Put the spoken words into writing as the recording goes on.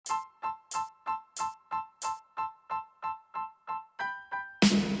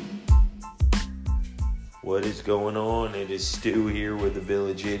What is going on? It is Stu here with the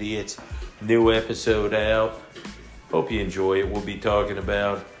Village Idiots. New episode out. Hope you enjoy it. We'll be talking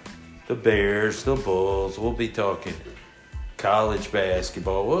about the Bears, the Bulls. We'll be talking college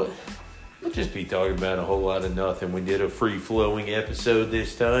basketball. We'll just be talking about a whole lot of nothing. We did a free-flowing episode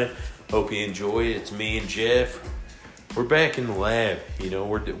this time. Hope you enjoy it. It's me and Jeff. We're back in the lab. You know,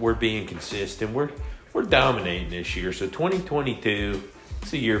 we're being consistent. We're dominating this year. So 2022,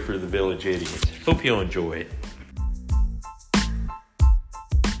 it's a year for the Village Idiots. Hope you'll enjoy it.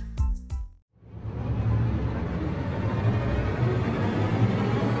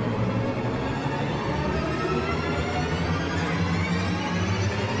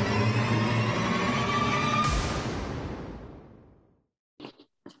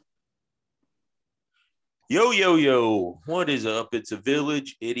 Yo. What is up? It's a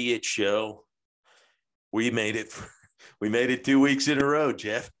Village Idiot show. We made it 2 weeks in a row,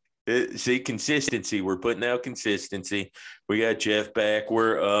 Jeff. See, consistency. We're putting out consistency. We got Jeff back.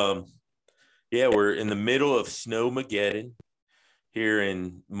 We're in the middle of Snowmageddon here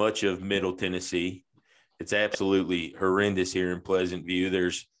in much of Middle Tennessee. It's absolutely horrendous here in Pleasant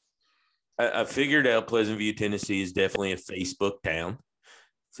View. I figured out Pleasant View, Tennessee is definitely a Facebook town.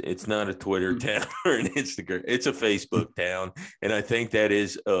 It's not a Twitter town or an Instagram. It's a Facebook town. And I think that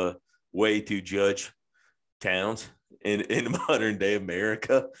is a way to judge towns in modern day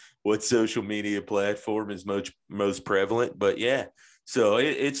America. What social media platform is most prevalent? But yeah, so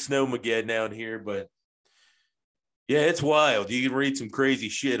it's Snowmageddon out here. But yeah, it's wild. You can read some crazy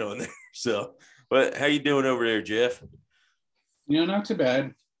shit on there. So, but how you doing over there, Jeff? Not too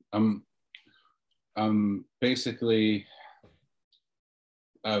bad. Basically,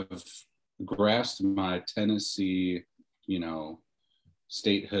 I've grasped my Tennessee,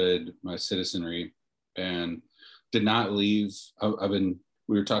 statehood, my citizenry, and did not leave. We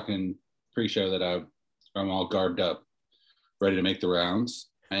were talking pre-show that I'm all garbed up, ready to make the rounds,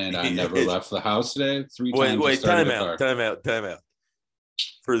 and I never left the house today. Time out.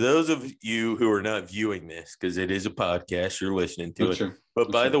 For those of you who are not viewing this, because it is a podcast, you're listening to it. True.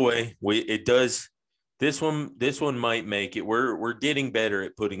 But by the way, it does. This one might make it. We're getting better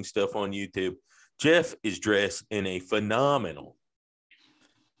at putting stuff on YouTube. Jeff is dressed in a phenomenal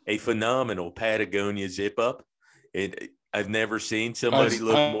Patagonia zip up. I've never seen somebody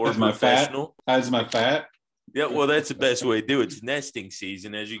look more professional. How's my fat? Yeah, well, that's the best way to do it. It's nesting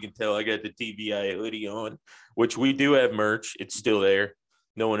season. As you can tell, I got the TVI hoodie on, which we do have merch. It's still there.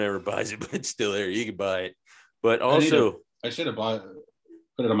 No one ever buys it, but it's still there. You can buy it. But also, I should have put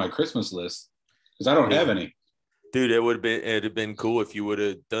it on my Christmas list. Because I don't have any. Dude, it'd have been cool if you would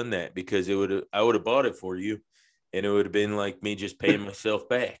have done that, because I would have bought it for you, and it would have been like me just paying myself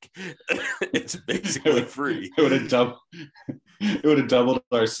back. It's basically free. It would have doubled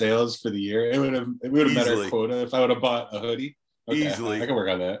our sales for the year. It would have met our quota if I would have bought a hoodie. Okay, easily. I can work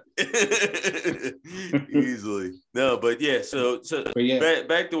on that. Easily. No, but yeah,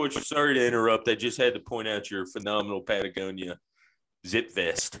 back to what you sorry to interrupt. I just had to point out your phenomenal Patagonia zip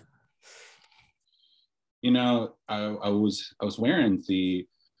vest. I was wearing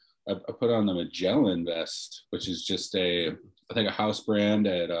I put on the Magellan vest, which is just I think a house brand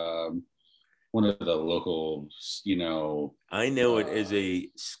at one of the local, I know it as a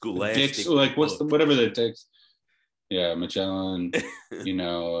scholastic. Dick's, like whatever the Dick's. Yeah, Magellan,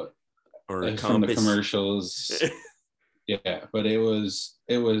 or a from the commercials. Yeah, but it was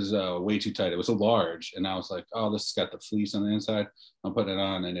way too tight. It was a large, and I was like, oh, this has got the fleece on the inside. I'm putting it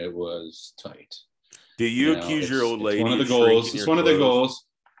on, and it was tight. Do you accuse your old lady? It's one of the goals. It's one of the goals.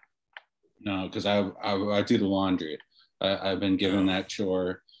 No, because I do the laundry. I've been given that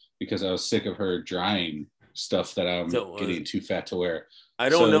chore because I was sick of her drying stuff that I'm getting too fat to wear. I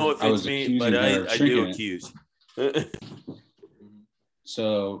don't know if it's me, but I do accuse.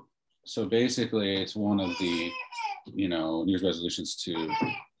 So basically, it's one of the New Year's resolutions to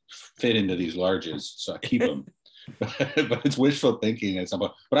fit into these larges, so I keep them. But it's wishful thinking at some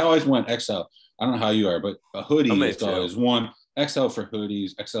point. But I always want XL. I don't know how you are, but a hoodie is always one. XL for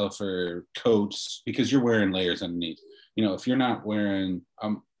hoodies, XL for coats, because you're wearing layers underneath. If you're not wearing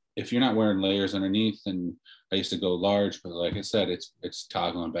layers underneath, then I used to go large, but like I said, it's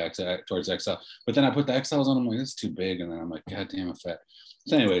toggling back towards XL. But then I put the XLs on, I'm like, it's too big, and then I'm like, God damn, I'm fat.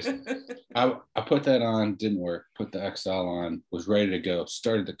 So anyways, I put that on, didn't work. Put the XL on, was ready to go.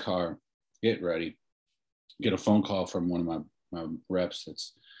 Started the car, get ready. Get a phone call from one of my reps.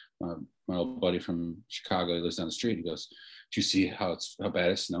 That's my old buddy from Chicago. He lives down the street. He goes, "Do you see how bad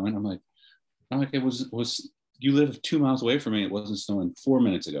it's snowing?" I'm like, it was. You live 2 miles away from me. It wasn't snowing 4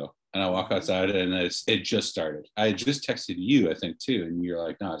 minutes ago. And I walk outside and it just started. I just texted you, I think, too. And you're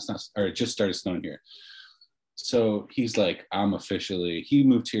like, no, it's not. Or it just started snowing here. So he's like, he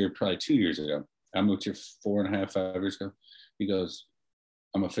moved here probably 2 years ago. I moved here 4.5, 5 years ago. He goes,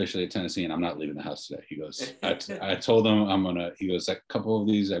 I'm officially at Tennessee and I'm not leaving the house today. He goes, I told him he goes, a couple of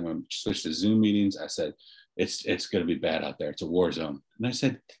these, I'm going to switch to Zoom meetings. I said, it's going to be bad out there. It's a war zone. And I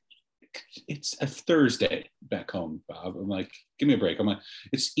said, it's a Thursday back home, Bob. I'm like, give me a break. I'm like,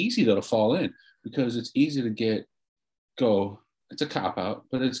 it's easy though to fall in because it's easy to go. It's a cop out,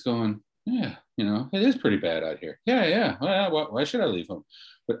 but it's going, yeah, it is pretty bad out here. Yeah. Well, why should I leave home?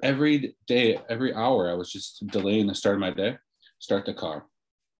 But every day, every hour, I was just delaying the start of my day, start the car,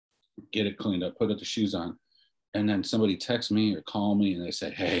 get it cleaned up, put the shoes on. And then somebody texts me or call me and they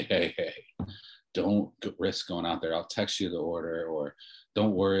say, hey, don't risk going out there. I'll text you the order, or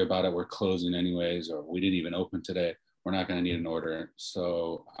don't worry about it. We're closing anyways, or we didn't even open today. We're not going to need an order.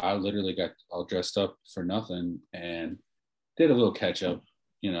 So I literally got all dressed up for nothing and did a little catch up,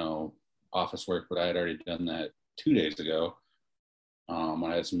 office work, but I had already done that 2 days ago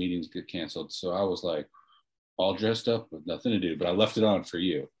when I had some meetings get canceled. So I was like all dressed up with nothing to do, but I left it on for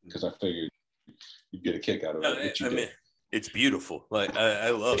you because I figured you'd get a kick out of it. I mean, it's beautiful. Like I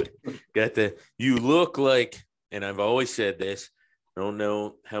love it. You look like, and I've always said this, I don't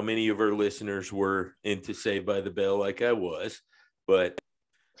know how many of our listeners were into Saved by the Bell like I was, but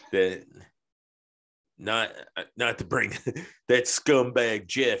that not to bring that scumbag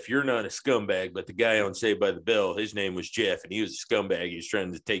Jeff. You're not a scumbag, but the guy on Saved by the Bell, his name was Jeff, and he was a scumbag. He was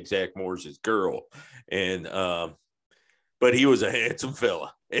trying to take Zach Morris's girl, and but he was a handsome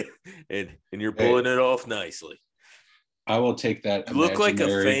fella, and you're pulling it off nicely. I will take that. You look like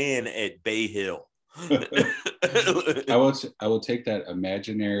a fan at Bay Hill. I will take that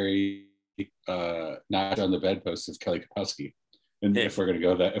imaginary notch on the bedpost of Kelly Kapowski. And if we're gonna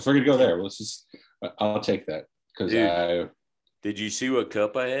go there, I'll take that because Did you see what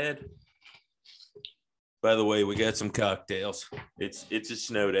cup I had? By the way, we got some cocktails. It's a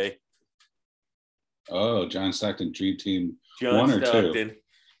snow day. Oh, John Stockton Dream Team John 1 Stockton, or 2? Is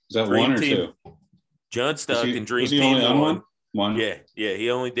that Dream 1 or Team, 2? John Stockton Dream Team only on 1. 1. Yeah,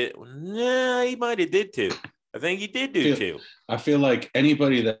 he only did. Nah, he might have did 2. I think he did do 2. I feel like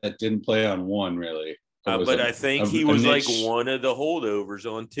anybody that didn't play on 1 really. But I think he was like one of the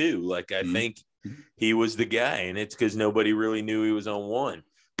holdovers on 2. Like I think he was the guy, and it's because nobody really knew he was on 1.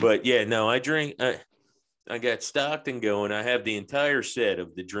 But yeah, no, I got Stockton going. I have the entire set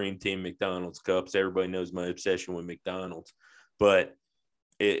of the Dream Team McDonald's cups. Everybody knows my obsession with McDonald's, but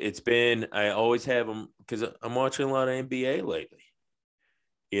it's been, I always have them because I'm watching a lot of NBA lately.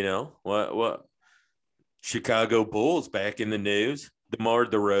 What Chicago Bulls back in the news. DeMar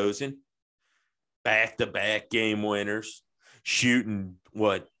DeRozan, back-to-back game winners, shooting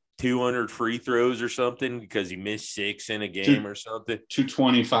 200 free throws or something because he missed 6 in a game or something.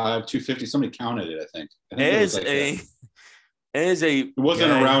 225, 250. Somebody counted it, I think. It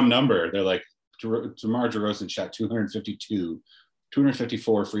wasn't a round number. They're like, DeMar DeRozan shot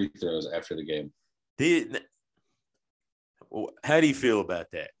 254 free throws after the game. How do you feel about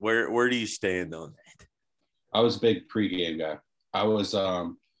that? Where do you stand on that? I was a big pregame guy. I had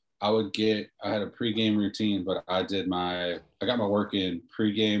a pregame routine, but I got my work in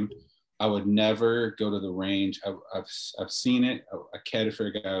pregame. I would never go to the range. I've seen it. I caddied for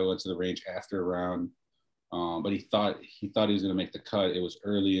a guy who went to the range after a round, but he thought he was going to make the cut. It was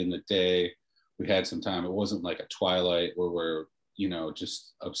early in the day. We had some time. It wasn't like a twilight where we're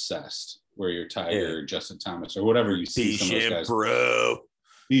just obsessed. Where you're Tiger or Justin Thomas or whatever you see some of those guys. Bro,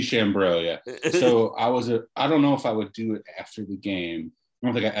 yeah. So I don't know if I would do it after the game. I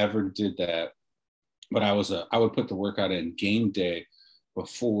don't think I ever did that, but I would put the workout in game day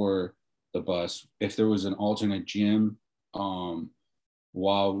before the bus. If there was an alternate gym,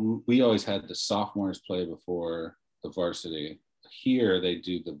 while we always had the sophomores play before the varsity. Here they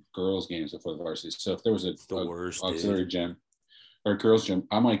do the girls games before the varsity. So if there was a auxiliary gym or girls gym,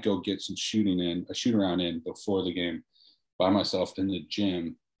 I might go get some a shoot around in before the game by myself in the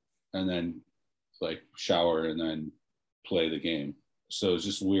gym, and then like shower and then play the game. So it's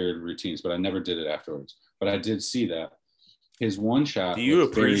just weird routines, but I never did it afterwards. But I did see that his one shot. Do you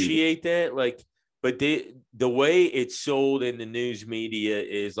appreciate that? Like, but the way it's sold in the news media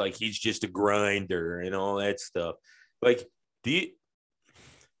is like he's just a grinder and all that stuff. Like, I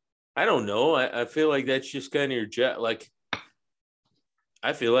don't know. I feel like that's just kind of your job. Like,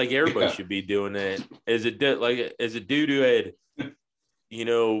 I feel like everybody should be doing that. As a dude who had,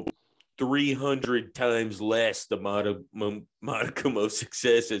 300 times less the modicum of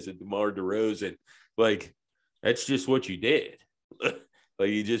success as a DeMar DeRozan. Like, that's just what you did. Like,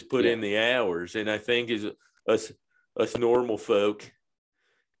 you just put in the hours. And I think as us normal folk,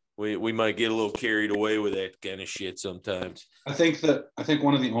 we might get a little carried away with that kind of shit sometimes. I think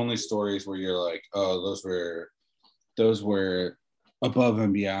one of the only stories where you're like, oh, those were above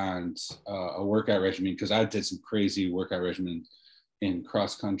and beyond a workout regimen, because I did some crazy workout regimen in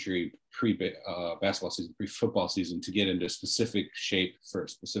cross country pre basketball season, pre football season, to get into specific shape for a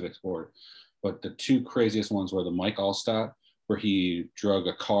specific sport. But the two craziest ones were the Mike Allstott, where he drug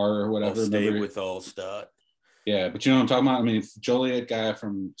a car or whatever. I'll stay with Allstott. Yeah, but you know what I'm talking about? I mean, Joliet guy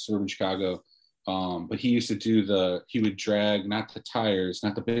from suburban Chicago, but he used to he would drag, not the tires,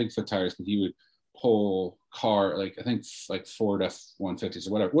 not the Bigfoot tires, but he would pull car, like I think like Ford F-150s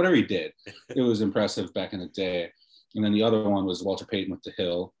or whatever he did. It was impressive back in the day. And then the other one was Walter Payton with the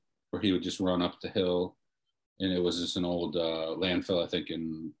hill, where he would just run up the hill. And it was just an old landfill, I think,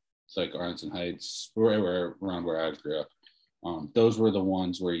 in like Arlington Heights, around where I grew up. Those were the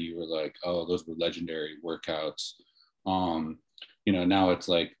ones where you were like, oh, those were legendary workouts. Now it's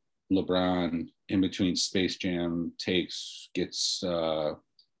like LeBron in between Space Jam takes gets,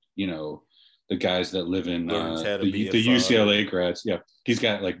 the guys that live in the UCLA grads. Yeah. He's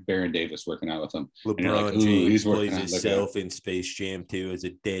got like Baron Davis working out with him. LeBron James he's plays himself in Space Jam too as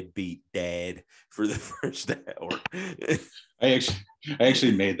a deadbeat dad for the first hour. I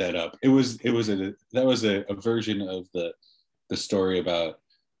actually made that up. That was a version of the story about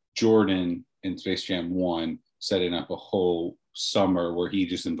Jordan in Space Jam 1 setting up a whole summer where he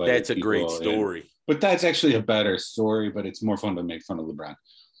just invited That's a great story. But that's actually a better story, but it's more fun to make fun of LeBron.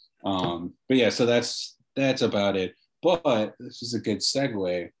 But yeah, so that's about it. But this is a good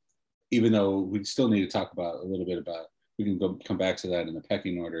segue, even though we still need to talk about a little bit about, we can come back to that in the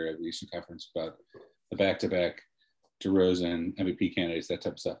pecking order of the Eastern Conference, about the back-to-back DeRozan MVP candidates, that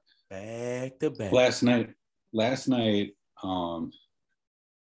type of stuff. Back-to-back. Last night,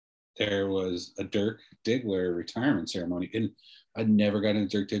 there was a Dirk Diggler retirement ceremony, and I never got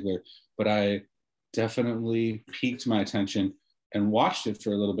into Dirk Diggler, but I definitely piqued my attention and watched it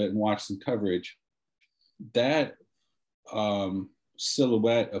for a little bit and watched some coverage. That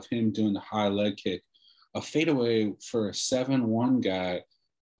silhouette of him doing the high leg kick, a fadeaway for a 7'1" guy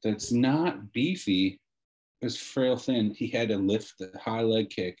that's not beefy, is frail thin. He had to lift the high leg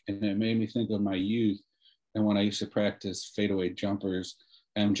kick, and it made me think of my youth and when I used to practice fadeaway jumpers,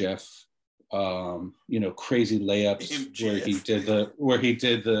 MJF, crazy layups MJF. where he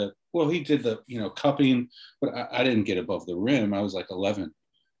did the cupping, but I didn't get above the rim. I was like 11.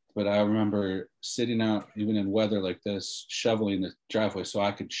 But I remember sitting out, even in weather like this, shoveling the driveway so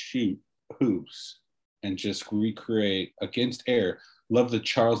I could shoot hoops and just recreate against air. Love the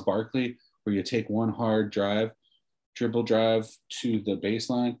Charles Barkley, where you take one hard dribble drive to the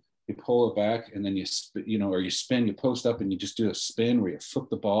baseline, you pull it back, and then you spin, you post up and you just do a spin where you flip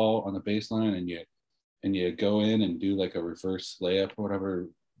the ball on the baseline and you go in and do like a reverse layup or whatever,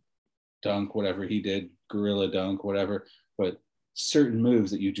 dunk, whatever he did, gorilla dunk, whatever. But certain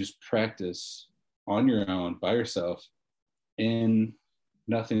moves that you just practice on your own by yourself in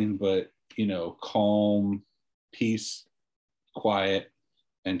nothing but, calm, peace, quiet,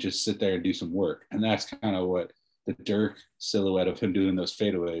 and just sit there and do some work. And that's kind of what the Dirk silhouette of him doing those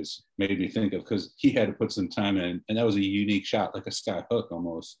fadeaways made me think of, because he had to put some time in, and that was a unique shot, like a sky hook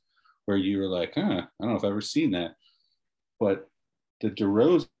almost, where you were like, I don't know if I've ever seen that. But the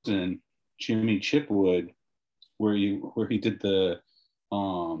DeRozan, Jimmy Chipwood, where he did the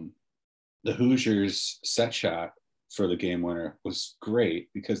Hoosiers set shot for the game winner, was great,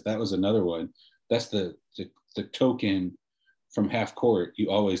 because that was another one. That's the token from half court.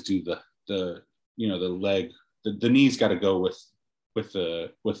 You always do the leg, the knees got to go with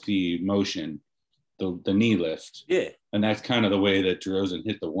the motion, the knee lift. Yeah. And that's kind of the way that DeRozan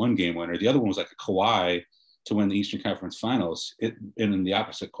hit the one game winner. The other one was like a Kawhi to win the Eastern Conference Finals, in the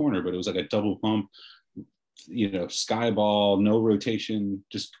opposite corner, but it was like a double pump, sky ball, no rotation,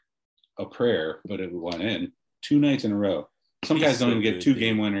 just a prayer, but it went in 2 nights in a row. Some guys don't even get 2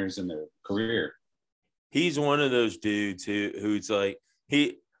 game winners in their career. He's one of those dudes who's like,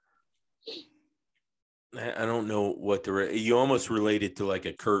 I don't know what you almost relate it to like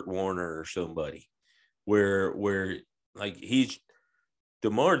a Kurt Warner or somebody, where like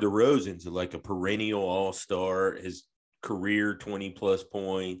DeMar DeRozan's like a perennial all-star. His career 20+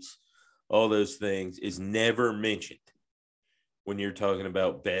 points, all those things is never mentioned when you're talking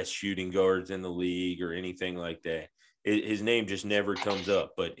about best shooting guards in the league or anything like that. His name just never comes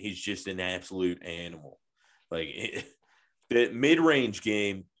up, but he's just an absolute animal. Like the mid-range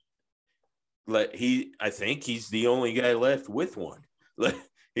game, I think he's the only guy left with one. Like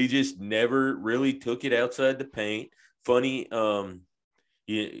he just never really took it outside the paint. Funny, DeMar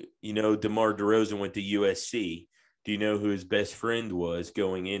DeRozan went to USC, Do you know who his best friend was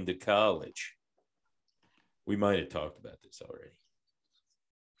going into college? We might have talked about this already.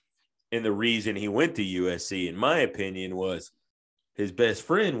 And the reason he went to USC, in my opinion, was his best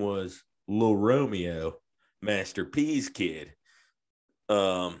friend was Lil Romeo, Master P's kid.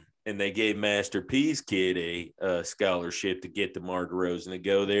 And they gave Master P's kid a scholarship to get DeMar DeRozan to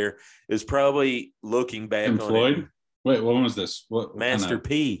go there. It was probably looking back Tim on Floyd? it. Wait, what was this? What Master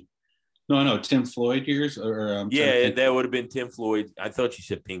P. No, I know Tim Floyd years, or yeah, that would have been Tim Floyd. I thought you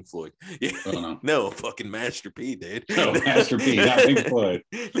said Pink Floyd. Yeah, no. No, fucking Master P, dude. No, Master P, not Pink Floyd.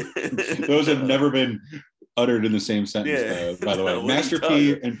 Those have never been uttered in the same sentence. By the way, Master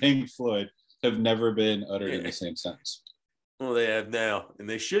P and Pink Floyd have never been uttered in the same sentence. Well, they have now, and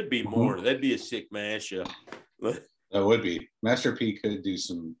they should be more. That'd be a sick mashup. That would be. Master P could do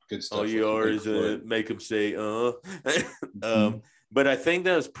some good stuff. All you are is make them say, But I think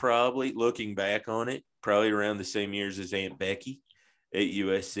that was probably, looking back on it, probably around the same years as Aunt Becky at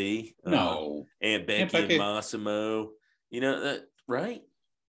USC. No. Aunt Becky and Massimo. You know, that, right?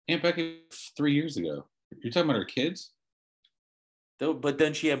 Aunt Becky 3 years ago. You're talking about her kids? But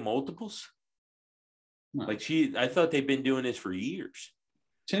then she had multiples? No. I thought they've been doing this for years.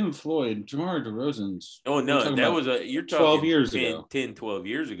 Tim Floyd, DeMar DeRozan's. Oh, no, that was you're talking 12 years ago. 10, 12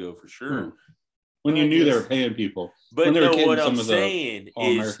 years ago for sure. When you knew they were paying people. But no, what I'm saying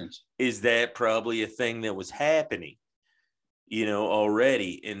is that probably a thing that was happening,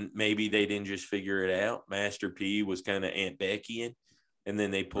 already. And maybe they didn't just figure it out. Master P was kind of Aunt Becky-ing. And then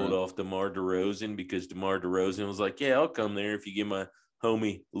they pulled off DeMar DeRozan because DeMar DeRozan was like, yeah, I'll come there if you give my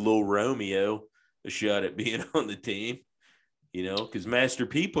homie Lil Romeo a shot at being on the team, because Master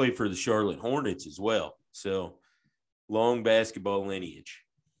P played for the Charlotte Hornets as well. So long basketball lineage.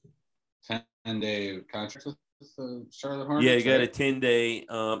 10-day contract with the Charlotte Hornets? Yeah, he got a 10-day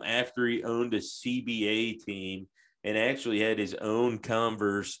after he owned a CBA team and actually had his own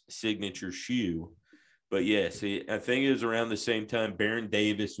Converse signature shoe. But yes, I think it was around the same time Baron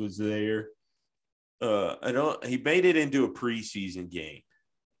Davis was there. He made it into a preseason game.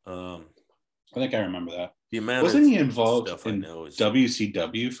 I think I remember that. Wasn't he involved in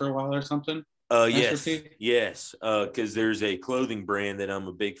WCW for a while or something? Yes. Because there's a clothing brand that I'm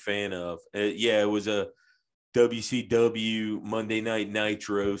a big fan of. It was a WCW Monday Night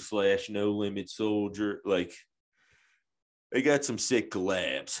Nitro / No Limit Soldier. Like, they got some sick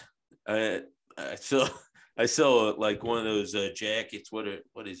collabs. I saw like one of those jackets. What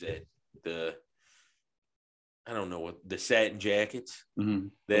is that? I don't know what the satin jackets. Mm-hmm.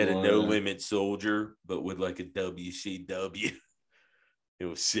 They had a No Limit Soldier, but with like a WCW. It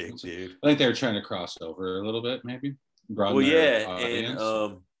was sick, dude. I think they were trying to cross over a little bit, maybe. And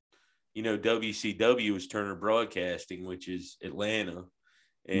WCW was Turner Broadcasting, which is Atlanta,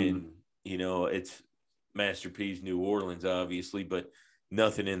 and it's Master P's New Orleans, obviously, but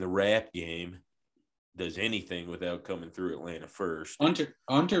nothing in the rap game does anything without coming through Atlanta first.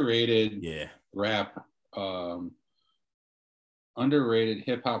 Underrated rap, underrated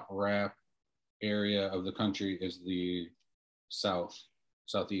hip hop rap area of the country is the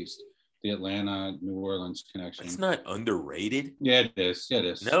southeast, the Atlanta, New Orleans connection. It's not underrated. Yeah, it is.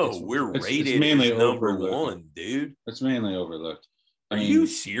 No, we're rated mainly as number one, dude. It's mainly overlooked. Are you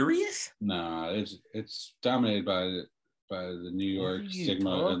serious? Nah, it's dominated by the New York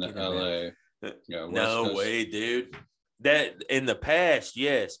stigma and the LA. Yeah, no way, dude. That in the past,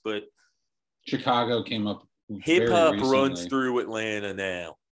 yes, but Chicago came up. Hip hop runs through Atlanta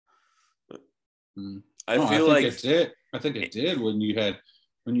now. I think it did when you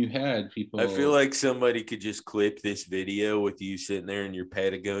had people. I feel like somebody could just clip this video with you sitting there in your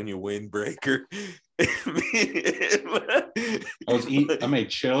Patagonia windbreaker. I made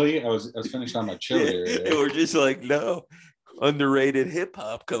chili. I was finished on my chili. Yeah, we're just like, no, underrated hip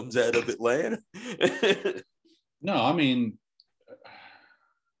hop comes out of Atlanta. No, I mean,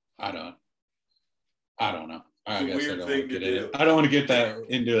 I don't know. I guess I don't want to get into it. I don't want to get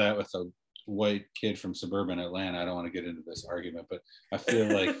into that with a white kid from suburban Atlanta. I don't want to get into this argument, but I feel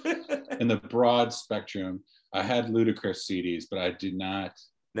like in the broad spectrum, I had Ludacris CDs, but I did not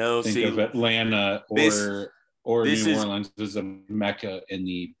think of Atlanta or New Orleans as a mecca in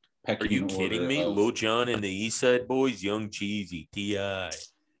the pecking order. Are you kidding me? Lil Jon and the East Side Boys, Young Jeezy, T.I.,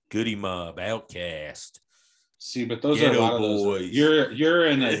 Goody Mob, Outkast. See, but those are a lot of those. You're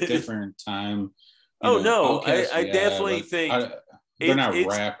in a different time. I definitely think they're not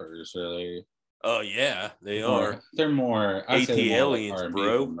rappers, really. Oh yeah, they are. They're more ATLiens,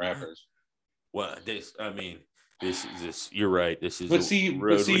 bro. Rappers. Well, this is. You're right. This is. But see,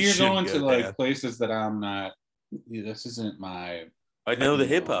 you're going to like places that I'm not. This isn't my. I know the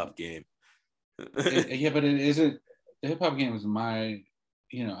hip hop game. Yeah, but it isn't. the hip hop game was my,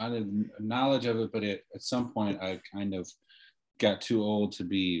 I had knowledge of it, but at some point I kind of got too old to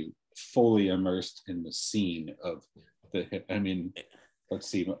be fully immersed in the scene of the hip. I mean, let's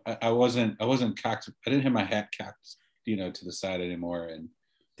see, I wasn't cocked. I didn't have my hat cocked, to the side anymore. And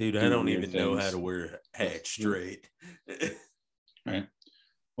dude, I don't even know how to wear a hat straight. Right.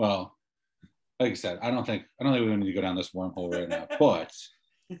 Well, like I said, I don't think we need to go down this wormhole right now. But,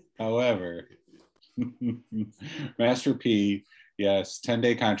 however, Master P, yes,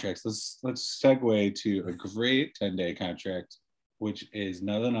 10-day contracts. Let's segue to a great 10-day contract, which is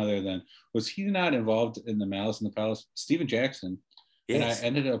none other than, was he not involved in the Malice in the Palace? Steven Jackson. Yes.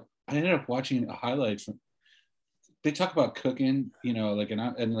 And I ended up watching a highlight from. They talk about cooking,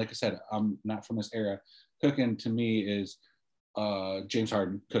 and like I said, I'm not from this era. Cooking to me is James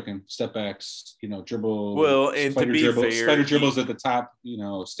Harden cooking, step backs, dribble. Well, and to be fair, spider dribbles at the top,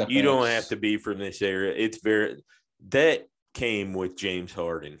 step backs. You don't have to be from this era. That came with James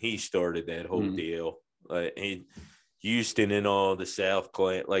Harden. He started that whole deal. Houston and all the South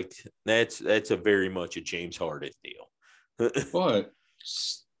clan, like that's a very much a James Harden deal. But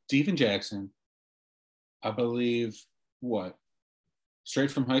Steven Jackson, I believe,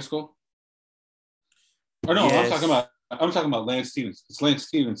 straight from high school? Or no, yes. I'm talking about Lance Stevenson. It's Lance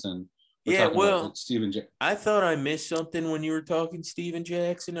Stevenson. Steven Jackson. I thought I missed something when you were talking Steven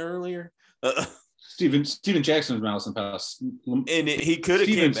Jackson earlier. Steven Jackson was Malice in the Palace, and he could have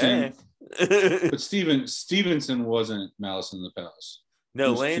came back. But Stevenson wasn't Malice in the Palace.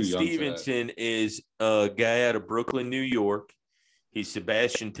 No, Lance Stevenson is a guy out of Brooklyn, New York. He's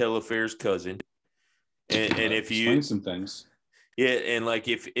Sebastian Telfair's cousin. And if you explain some things, and like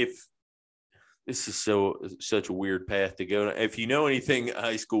if this is such a weird path to go. If you know anything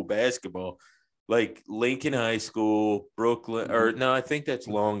high school basketball, like Lincoln High School, Brooklyn, or no, I think that's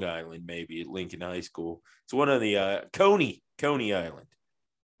Long Island, maybe at Lincoln High School. It's one of the Coney Island,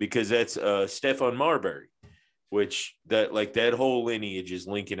 because that's Stephon Marbury, which that whole lineage is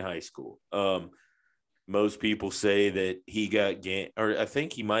Lincoln High School. Most people say that he got game, or I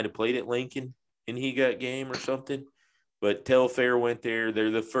think he might have played at Lincoln and he got game or something. But Telfair went there.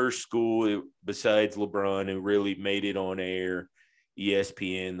 They're the first school besides LeBron who really made it on air,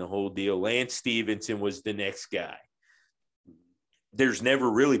 ESPN, the whole deal. Lance Stevenson was the next guy. There's never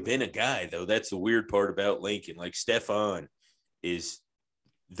really been a guy, though. That's the weird part about Lincoln. Like Stephon is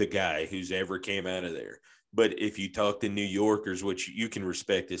the guy who's ever came out of there. But if you talk to New Yorkers, which you can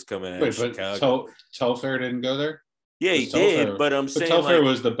respect is coming out of Chicago. Telfair didn't go there? Yeah, he did. But I'm saying Telfair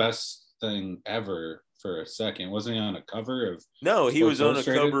was the best thing ever for a second. Wasn't he on a cover of? No, he was on a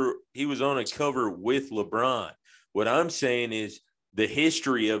cover. He was on a cover with LeBron. What I'm saying is the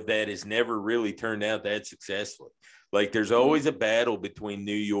history of that has never really turned out that successfully. Like there's always a battle between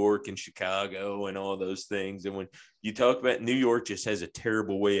New York and Chicago and all those things. And when you talk about New York, just has a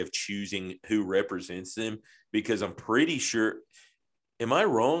terrible way of choosing who represents them, because I'm pretty sure. Am I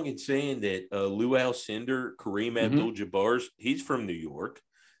wrong in saying that Lou Alcindor, Kareem Abdul-Jabbar, he's from New York?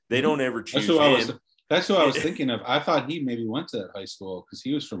 They don't ever choose him. That's who I was thinking of. I thought he maybe went to that high school because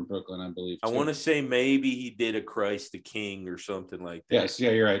he was from Brooklyn, I believe. I want to say maybe he did a Christ the King or something like that. Yes, yeah,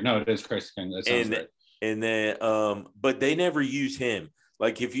 you're right. No, it is Christ the King. That sounds right. And then, but they never use him.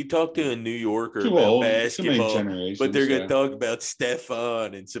 Like if you talk to a New Yorker about basketball, but they're gonna talk about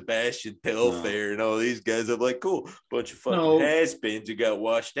Stephon and Sebastian Telfair and all these guys. I'm like, cool, bunch of fucking has-beens who got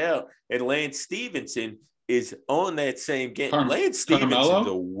washed out. And Lance Stevenson is on that same game. Lance Stevenson's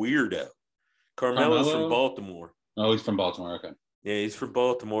a weirdo. Carmelo's from Baltimore. Oh, he's from Baltimore. Okay. Yeah, he's from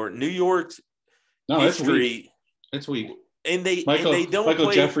Baltimore. New York's history. It's weak. And they don't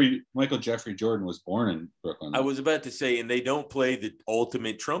play. Michael Jeffrey Jordan was born in Brooklyn. I was about to say, and they don't play the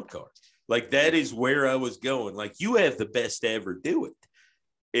ultimate trump card. Like that is where I was going. Like you have the best to ever do it.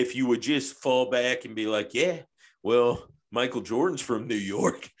 If you would just fall back and be like, yeah, well, Michael Jordan's from New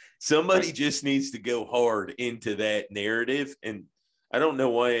York. Somebody just needs to go hard into that narrative. And I don't know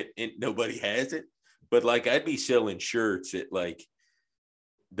why nobody has it, but like I'd be selling shirts at like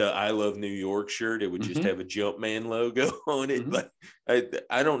the I Love New York shirt. It would just have a Jumpman logo on it. Like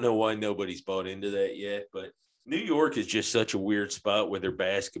I don't know why nobody's bought into that yet, but New York is just such a weird spot with their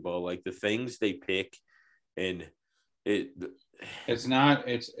basketball. Like the things they pick, and it's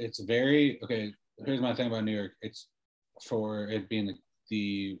very okay. Here's my thing about New York. It's for it being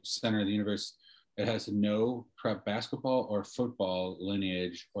the center of the universe. It has no prep basketball or football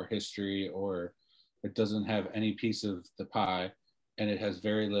lineage or history, or it doesn't have any piece of the pie, and it has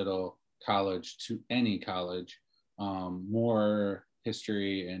very little college to any college. More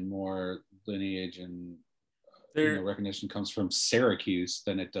history and more lineage and recognition comes from Syracuse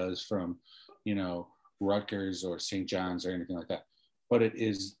than it does from, Rutgers or St. John's or anything like that, but it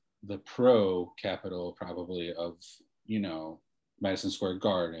is the pro capital probably of, Madison Square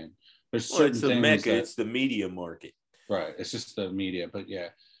Garden. There's Well, certain it's the things mecca. that, It's the media market. right. It's just the media, but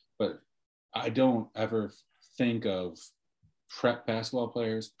I don't ever think of prep basketball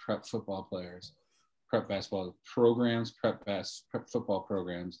players, prep football players, prep basketball programs, prep football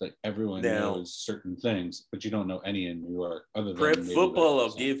programs that everyone Now, knows certain things, but you don't know any in New York other than prep maybe football, I'll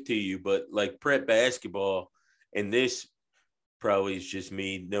Lakers. give to you, but like prep basketball, and this probably is just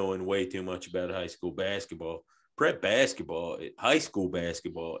me knowing way too much about high school basketball. Prep basketball, high school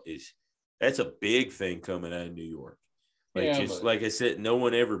basketball that's a big thing coming out of New York. Like, Yeah, just but like I said, no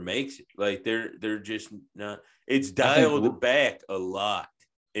one ever makes it. Like they're just not. It's I think dialed back a lot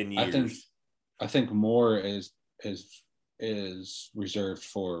in years. I think more is reserved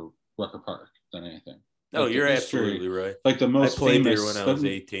for Rucker Park than anything. No, Like the you're history, absolutely right. like the I most played there when famous. I was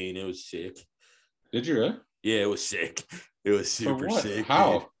 18. It was sick. Did you really? Yeah, it was sick. It was For super what? sick, dude.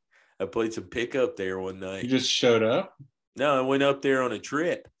 How? I played some pickup there one You night. just showed up? No, I went up there on a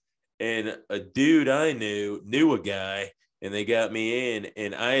trip, and a dude I knew a guy, and they got me in.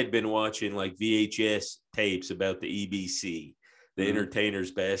 And I had been watching like VHS tapes about the EBC, the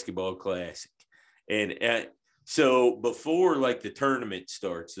Entertainers Basketball Classic, and so before like the tournament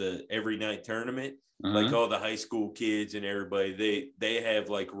starts, the every night tournament, like all the high school kids and everybody, they have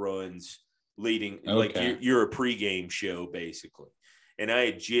like runs leading, like you're a pregame show basically. And I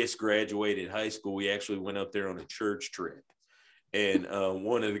had just graduated high school. We actually went up there on a church trip, and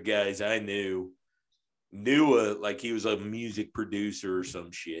one of the guys I knew like he was a music producer or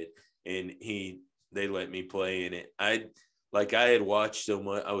some shit, and they let me play in it. I had watched so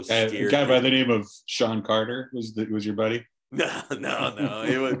much, I was scared. A guy by the name of Sean Carter was your buddy? No.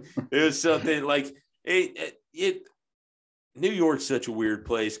 It was something like it. New York's such a weird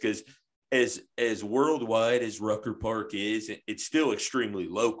place because as worldwide as Rucker Park is, it's still extremely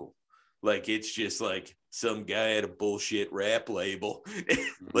local. Like it's just like some guy at a bullshit rap label,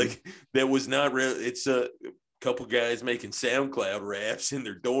 like that was not real. It's a couple guys making SoundCloud raps in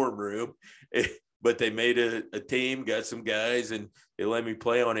their dorm room, but they made a team, got some guys, and they let me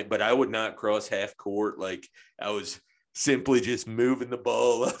play on it. But I would not cross half court. Like I was simply just moving the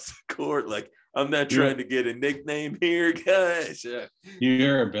ball off the court. Like I'm not trying to get a nickname here, guys.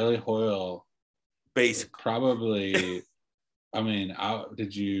 You're a Billy Hoyle. Basic. Probably. I mean,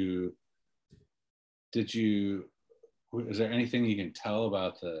 did you, is there anything you can tell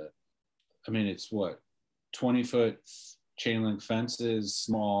about it's what, 20-foot chain link fences,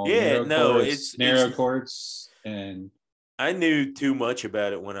 small, narrow courts, and I knew too much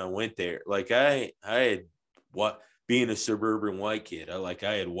about it when I went there. Like I had being a suburban white kid,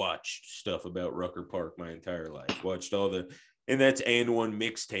 I had watched stuff about Rucker Park my entire life. Watched all and that's and one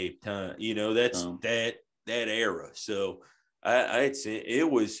mixtape time. That's that era. So I had seen it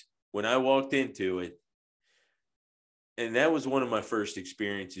was when I walked into it, and that was one of my first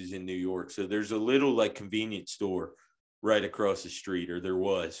experiences in New York. So there's a little like convenience store right across the street, or there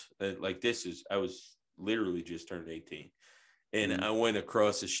was. I was literally just turned 18. And I went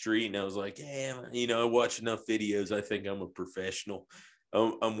across the street and I was like, hey, I watch enough videos. I think I'm a professional.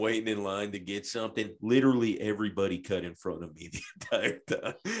 I'm waiting in line to get something. Literally everybody cut in front of me the entire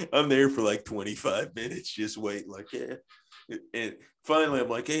time. I'm there for like 25 minutes, just waiting like, yeah. And finally I'm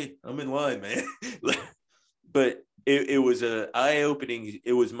like, hey, I'm in line, man. But it was a eye-opening.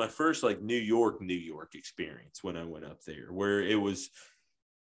 It was my first like New York experience when I went up there, where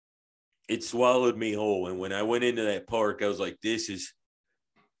it swallowed me whole. And when I went into that park, I was like,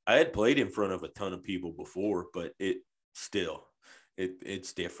 I had played in front of a ton of people before, but it's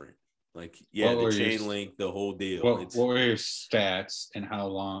different. Like, yeah, the chain link, the whole deal. What were your stats and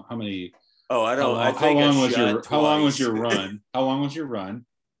how many? Oh, I don't. How long was your run? How long was your run?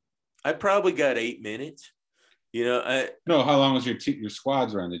 I probably got 8 minutes. No, how long was your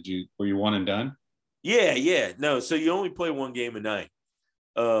squad's run? Were you one and done? Yeah. No, so you only play one game a night.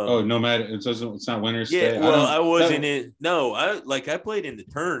 No matter, it's not winner's yeah, stay. Well, I wasn't in. No, I played in the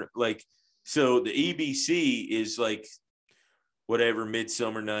turn. Like, so the EBC is like whatever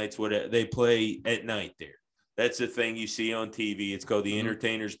Midsummer Nights, whatever they play at night there. That's the thing you see on TV. It's called the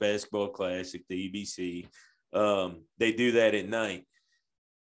Entertainers Basketball Classic, the EBC. They do that at night.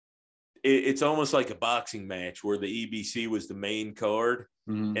 It's almost like a boxing match where the EBC was the main card,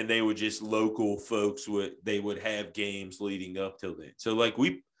 and they would just local folks would have games leading up till then. So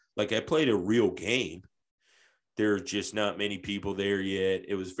I played a real game. There are just not many people there yet.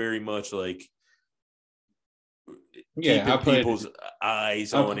 It was very much like keeping people's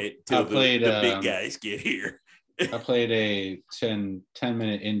eyes on it till the big guys get here. I played a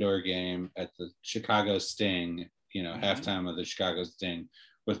 10-minute indoor game at the Chicago Sting, halftime of the Chicago Sting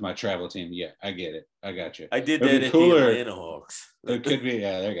with my travel team. Yeah, I get it. I got you. I did It'd that be at cooler. the Atlanta Hawks. It could be,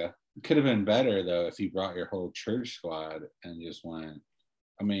 yeah, there you go. It could have been better though if you brought your whole church squad and just went.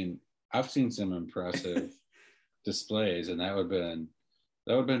 I mean, I've seen some impressive displays, and that would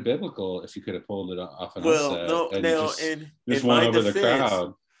have been biblical if you could have pulled it off an Well, upset no, and now just in won my over the defense,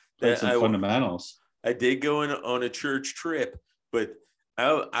 crowd, played that some fundamentals. I did go on a church trip, but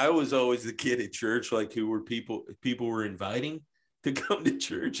I was always the kid at church, like who were people were inviting to come to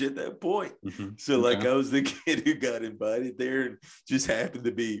church at that point. Mm-hmm. So Okay. like I was the kid who got invited there and just happened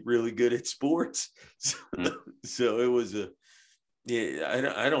to be really good at sports. So it was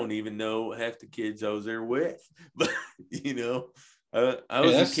I don't even know half the kids I was there with, but I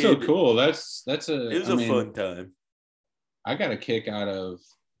was that's a kid. So cool. It was a fun time. I got a kick out of,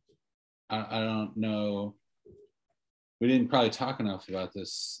 I don't know. We didn't probably talk enough about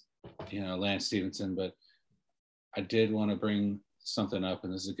this, Lance Stevenson, but I did want to bring something up,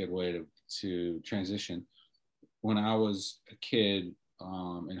 and this is a good way to transition. When I was a kid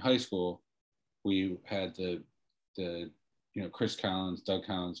in high school, we had the Chris Collins, Doug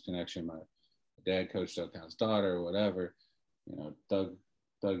Collins connection. My dad coached Doug Collins' daughter, whatever.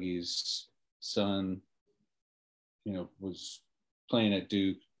 Dougie's son, was playing at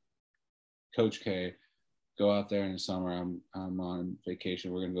Duke. Coach K, go out there in the summer. I'm on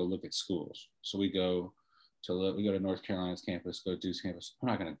vacation. We're gonna go look at schools. So we go to North Carolina's campus, go to Duke's campus. I'm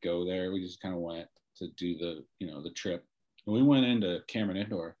not gonna go there. We just kind of went to do the trip. And we went into Cameron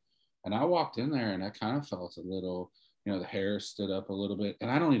Indoor, and I walked in there, and I kind of felt a little, the hair stood up a little bit.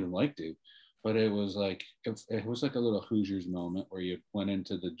 And I don't even like Duke, but it was like it was like a little Hoosiers moment where you went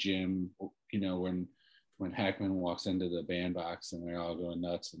into the gym, when Hackman walks into the bandbox and they're all going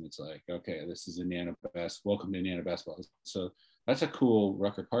nuts, and it's like, okay, this is Indiana basketball. Welcome to Indiana basketball. So that's a cool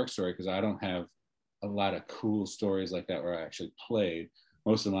Rucker Park story, because I don't have a lot of cool stories like that where I actually played.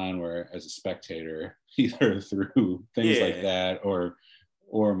 Most of mine were as a spectator, either through things like that or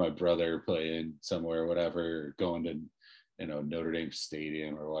my brother playing somewhere, whatever, going to Notre Dame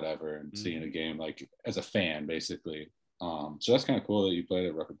Stadium or whatever and seeing a game like as a fan, basically. So that's kind of cool that you played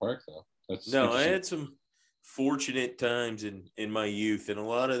at Rucker Park, though. I had some fortunate times in my youth, and a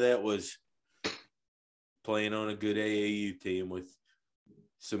lot of that was playing on a good AAU team with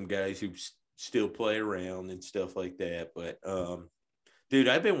some guys who still play around and stuff like that. But dude,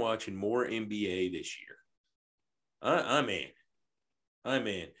 I've been watching more NBA this year. I'm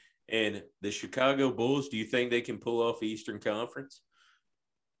in. And the Chicago Bulls, do you think they can pull off Eastern Conference?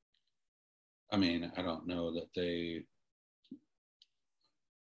 I mean, I don't know that they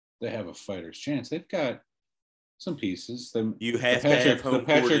have a fighter's chance. They've got some pieces. You have to have home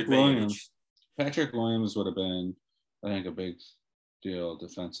court advantage. Patrick Williams would have been, I think, a big deal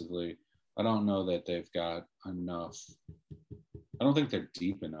defensively. I don't know that they've got enough. I don't think they're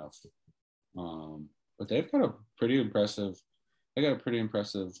deep enough. But they've got a pretty impressive. They got a pretty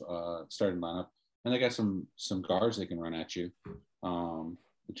impressive starting lineup, and they got some guards they can run at you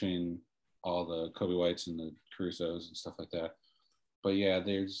between all the Kobe Whites and the Carusos and stuff like that. But yeah,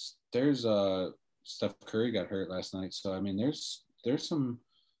 there's Steph Curry got hurt last night, so I mean, there's some.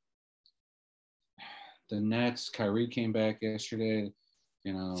 The Nets, Kyrie came back yesterday.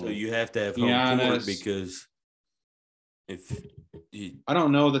 So you have to have home court, because I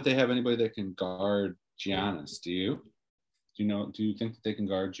don't know that they have anybody that can guard Giannis. Do you? Do you think that they can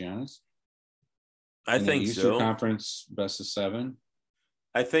guard Giannis? I think Eastern Conference best of 7.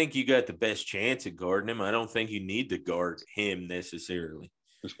 I think you got the best chance at guarding him. I don't think you need to guard him necessarily.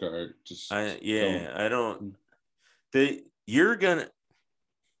 Just guard. I don't. You're gonna.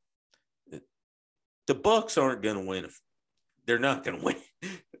 The Bucks aren't gonna win. They're not gonna win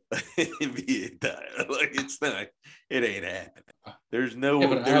NBA title. Like, it's not. It ain't happening. There's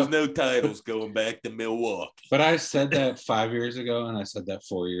no titles going back to Milwaukee. But I said that 5 years ago, and I said that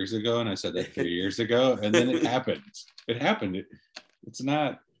 4 years ago, and I said that 3 years ago, and then it happened. It happened. It's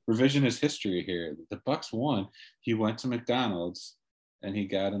not revisionist history here. The Bucks won. He went to McDonald's, and he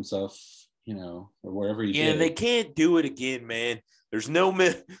got himself, or wherever he did. Yeah, they can't do it again, man. There's no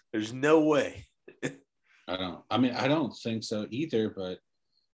way. I don't think so either, but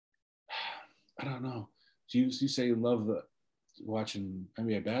I don't know. You say you love watching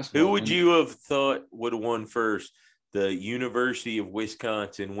NBA basketball. Who would you have thought would have won first? The University of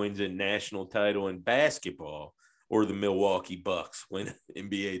Wisconsin wins a national title in basketball, or the Milwaukee Bucks win an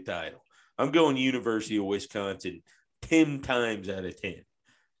NBA title? I'm going University of Wisconsin 10 times out of 10.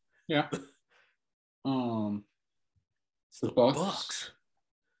 Yeah. It's the Bucks.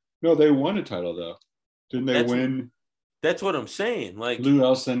 No, they won a title though. Didn't they win? That's what I'm saying. Like Lou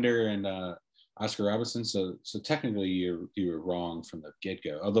Alcindor and Oscar Robertson. So technically, you were wrong from the get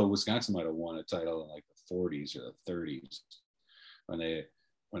go. Although Wisconsin might have won a title in like the 40s or the 30s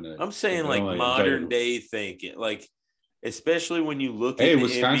I'm saying like modern day thinking, like especially when you look at the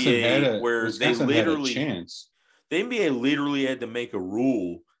Wisconsin NBA, where Wisconsin they literally had a chance. The NBA literally had to make a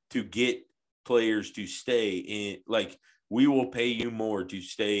rule to get players to stay in. Like, we will pay you more to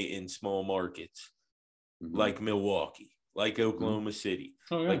stay in small markets, like Milwaukee, like Oklahoma City.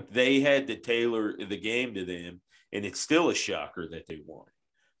 Oh, yeah. Like, they had to tailor the game to them, and it's still a shocker that they won.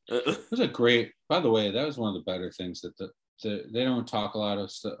 It was a great. By the way, that was one of the better things that they don't talk a lot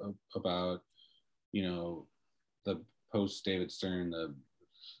of stuff about. You know, the post David Stern, the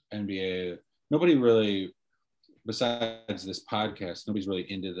NBA. Nobody really, besides this podcast, nobody's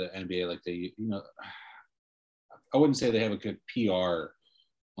really into the NBA like they. I wouldn't say they have a good PR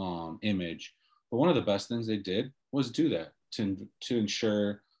image, but one of the best things they did was do that to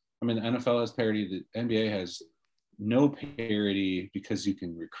ensure. I mean, the NFL has parity. The NBA has no parity because you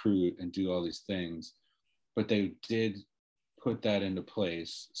can recruit and do all these things, but they did put that into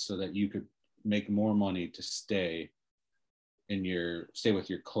place so that you could make more money to stay with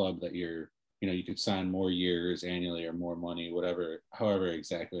your club that you could sign more years annually or more money, however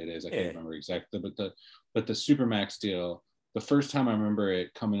exactly it is. I can't remember exactly, but the Supermax deal, the first time I remember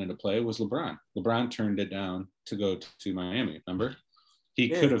it coming into play was LeBron. LeBron turned it down to go to Miami. Remember? He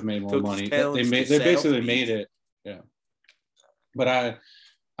could have made more money. They basically made it. Yeah. But I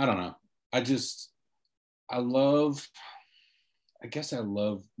don't know. I love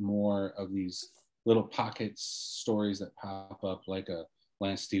more of these little pocket stories that pop up, like a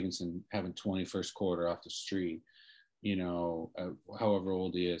Lance Stevenson having 20 first quarter off the street, however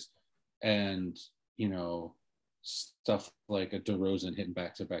old he is. And, stuff like a DeRozan hitting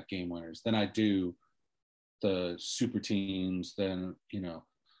back-to-back game winners. Then I do the super teams. Then,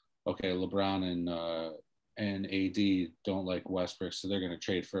 okay, LeBron and AD don't like Westbrook, so they're going to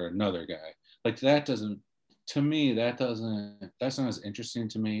trade for another guy. Like, that's not as interesting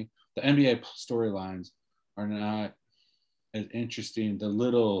to me. The NBA storylines are not as interesting. The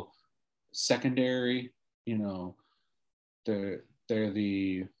little secondary, they're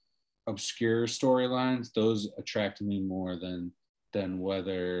the obscure storylines. Those attract me more than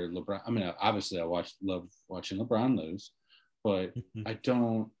whether LeBron. I mean, obviously, I love watching LeBron lose, but I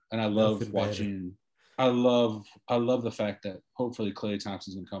don't, and I love watching. I love the fact that hopefully Klay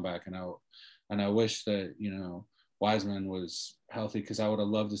Thompson's gonna come back, and I wish that Wiseman was healthy, because I would have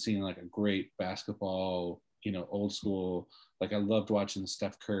loved to see like a great basketball, old school. Like, I loved watching the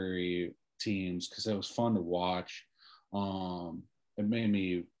Steph Curry teams because it was fun to watch. It made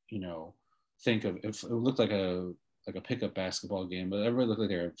me, think of, if it looked like a pickup basketball game, but everybody looked like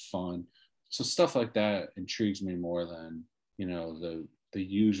they were fun. So stuff like that intrigues me more than the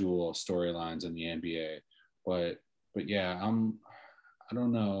usual storylines in the NBA. But yeah, I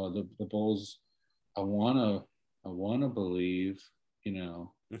don't know, the Bulls. I wanna believe,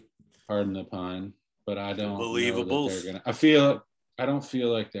 pardon the pun, but I don't know that they're gonna. I don't feel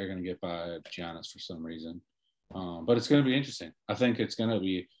like they're gonna get by Giannis for some reason. But it's gonna be interesting. I think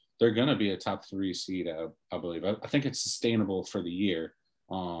they're gonna be a top 3 seed. I believe. I think it's sustainable for the year.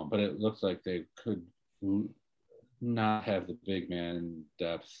 But it looks like they could not have the big man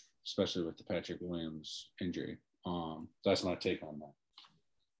depth, especially with the Patrick Williams injury. That's my take on that.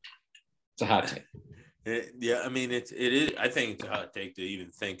 It's a hot take. Yeah, I mean, it is. I think it's a hot take to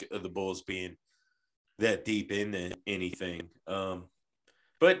even think of the Bulls being that deep into anything.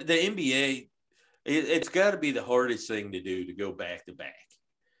 But the NBA, it's got to be the hardest thing to do, to go back to back.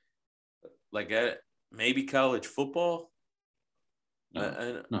 Like, maybe college football.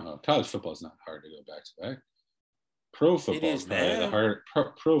 No, college football is not hard to go back to back. Pro football is probably the hard.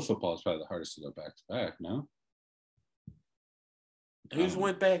 Pro football is probably the hardest to go back to back. No. Who's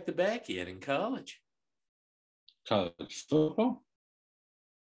went back to back yet in college? College football?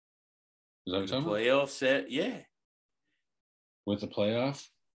 Is that what the playoff set? Yeah. With the playoff?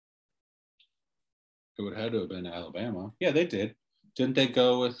 It would have had to have been Alabama. Yeah, they did. Didn't they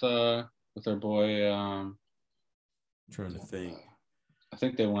go with our boy? Trying to think. I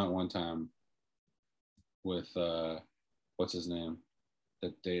think they went one time with what's his name?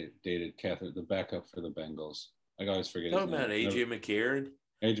 That they dated Catherine, the backup for the Bengals. I always forget. Talking about AJ McCarron.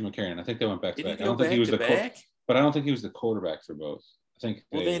 AJ McCarron. I think they went back to back. I don't think he was but I don't think he was the quarterterback for both. I think.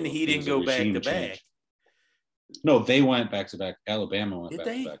 Well, then he didn't go back to back. No, they went back to back. Alabama went back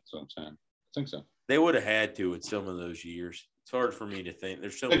to back. That's what I'm saying. I think so. They would have had to in some of those years. It's hard for me to think.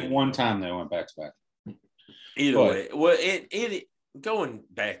 There's so many. One time they went back to back. Either way, well, going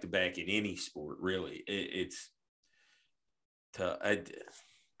back to back in any sport, really, it's tough.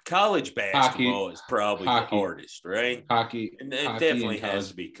 College basketball is probably the hardest, right? Hockey, and it hockey definitely and has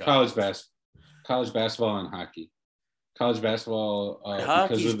to be college basketball and hockey. College basketball, because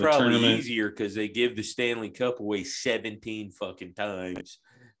hockey's of the probably tournament. easier because they give the Stanley Cup away 17 fucking times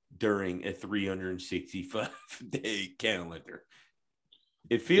during a 365-day calendar.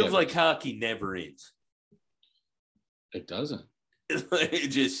 It feels like hockey never ends. It doesn't. It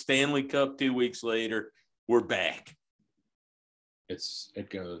just Stanley Cup 2 weeks later, we're back. It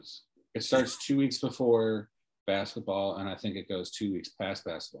starts 2 weeks before basketball, and I think it goes 2 weeks past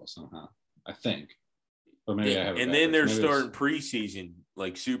basketball somehow. I think. But maybe I have it. And then they're starting preseason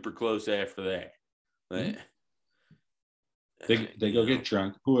like super close after that. They go get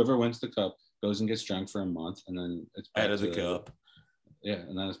drunk. Whoever wins the cup goes and gets drunk for a month, and then it's back out of the cup. Yeah,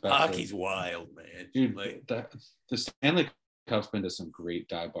 and then it's back. Hockey's wild, man. Dude, the Stanley Cup's been to some great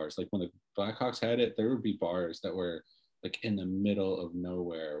dive bars. Like when the Blackhawks had it, there would be bars that were like in the middle of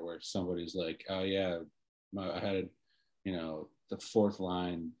nowhere where somebody's like, oh yeah, I had, the fourth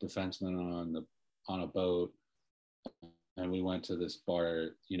line defenseman on a boat, and we went to this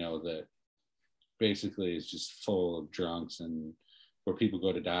bar, that basically is just full of drunks and where people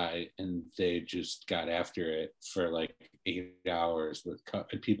go to die, and they just got after it for like 8 hours and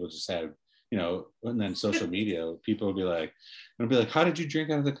people just had, and then social media, people will be like, how did you drink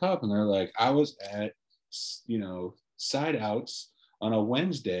out of the cup? And they're like, I was at, side outs on a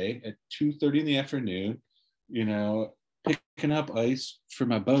Wednesday at 2:30 in the afternoon, picking up ice for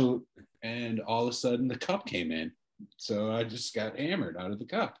my boat, and all of a sudden the cup came in. So I just got hammered out of the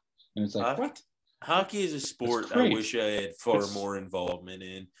cup. And it's like, what? Hockey is a sport I wish I had far more involvement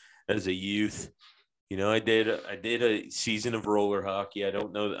in as a youth. I did a season of roller hockey. I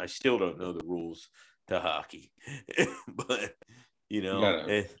still don't know the rules to hockey. But,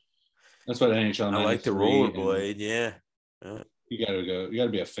 that's what NHL. I like the rollerblade, yeah. You got to go. You got to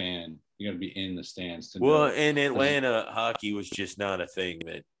be a fan. You got to be in the stands. In Atlanta, hockey was just not a thing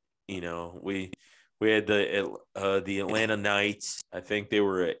that, we had the Atlanta Knights. I think they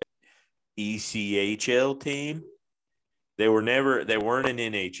were an ECHL team. They weren't an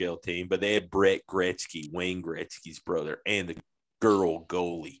NHL team, but they had Brett Gretzky, Wayne Gretzky's brother, and the girl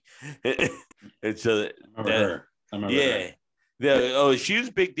goalie. And so I remember her. She was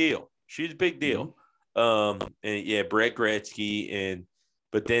a big deal. Mm-hmm. And Brett Gretzky,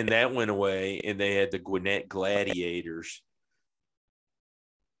 but then that went away, and they had the Gwinnett Gladiators,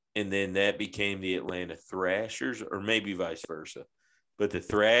 and then that became the Atlanta Thrashers, or maybe vice versa. But the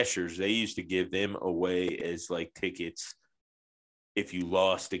Thrashers, they used to give them away as like tickets if you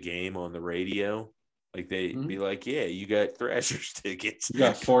lost a game on the radio. Like they'd be like, yeah, you got Thrashers tickets. You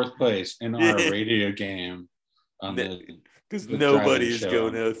got fourth place in our radio game on because nobody is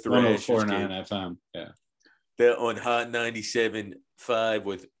going to Thrashers. 104.9 FM. Yeah. That on Hot 97.5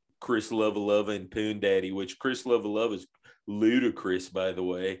 with Chris Lovalova and Poon Daddy, which Chris Lovalova is ludicrous, by the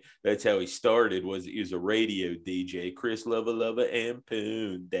way. That's how he started. He was a radio DJ. Chris Lovalova and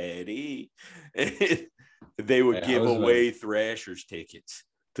Poon Daddy. They would give away Thrashers tickets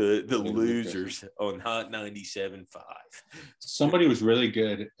to the losers on Hot 97.5. Somebody was really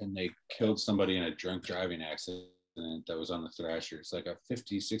good, and they killed somebody in a drunk driving accident that was on the Thrashers, like a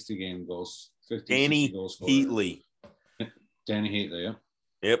 50-60 game goals. Danny Heatley. Danny Heatley, yeah.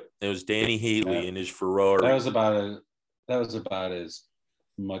 Yep, it was Danny Heatley in his Ferrari. That was about as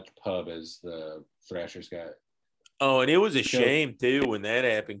much pub as the Thrashers got. Oh, and it was a shame too when that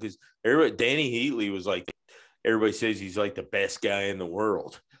happened, because Danny Heatley was like, everybody says he's like the best guy in the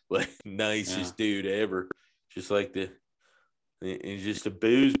world, like nicest dude ever. Just like he's just a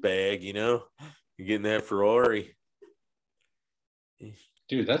booze bag, You're getting that Ferrari.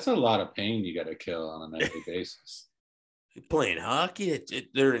 Dude, that's a lot of pain you got to kill on a nightly basis. Playing hockey,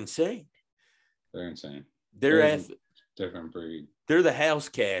 they're insane. They're insane. They're different breed. They're the house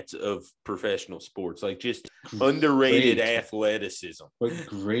cats of professional sports, like just underrated athleticism. But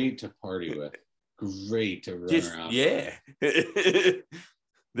great to party with. Great to run around. Yeah.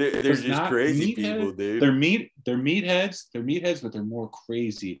 They're just crazy people, dude. They're meatheads. They're meatheads, but they're more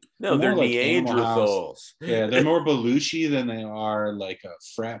crazy. No, they're like Neanderthals. Yeah, they're more Belushi than they are like a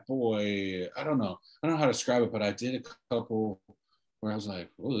frat boy. I don't know how to describe it, but I did a couple where I was like,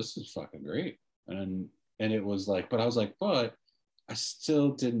 "Oh, this is fucking great," and it was like, but I was like, but I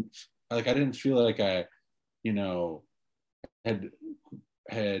still didn't like. I didn't feel like I,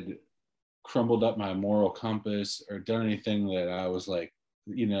 had crumbled up my moral compass or done anything that I was like,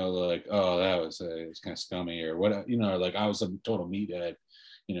 oh, that was it's kind of scummy or what, like I was a total meathead,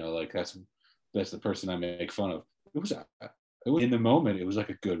 like that's the person I make fun of. It was in the moment, it was like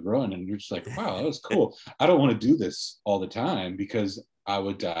a good run. And you're just like, wow, that was cool. I don't want to do this all the time because I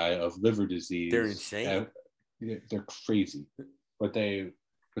would die of liver disease. They're insane. They're crazy. But it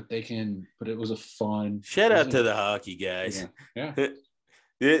was a fun. Shout out to the hockey guys. Yeah.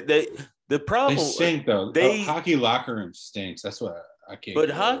 The problem, they stink though. Hockey locker room stinks. That's what I can't. But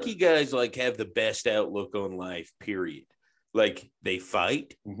hockey guys like have the best outlook on life. Period. Like they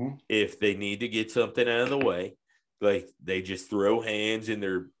fight if they need to get something out of the way. Like they just throw hands and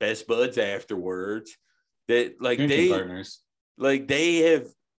they're best buds afterwards. That like drinking partners. Like they have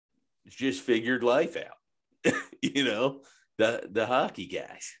just figured life out. The hockey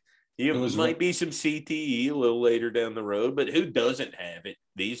guys. Might be some CTE a little later down the road, but who doesn't have it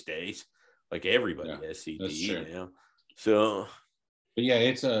these days? Like everybody has CTE now. So, but yeah,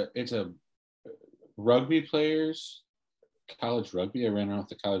 it's a rugby players, college rugby. I ran around with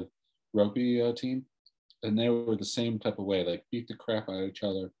the college rugby team, and they were the same type of way, like beat the crap out of each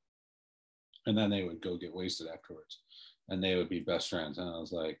other, and then they would go get wasted afterwards, and they would be best friends. And I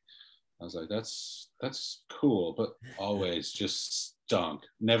was like, that's cool, but always just stunk.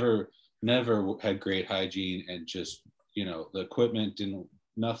 Never had great hygiene, and just the equipment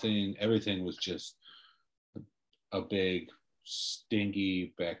nothing. Everything was just a big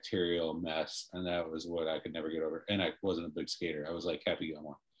stinky bacterial mess, and that was what I could never get over. And I wasn't a big skater. I was like Happy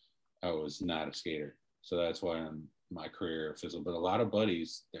Gilmore. I was not a skater, so that's why my career fizzled. But a lot of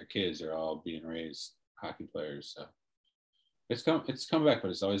buddies, their kids are all being raised hockey players, so it's come back.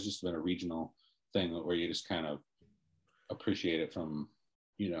 But it's always just been a regional thing where you just kind of appreciate it from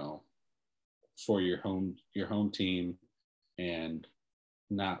for your home team, and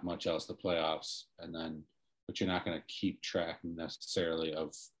not much else, the playoffs, but you're not going to keep track necessarily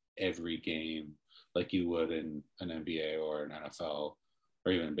of every game like you would in an NBA or an NFL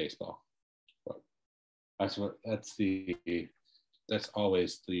or even in baseball. But that's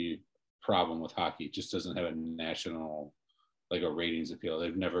always the problem with hockey. It just doesn't have a national, like a ratings appeal.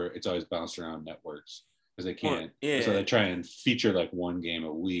 It's always bounced around networks because they can't. So they try and feature like one game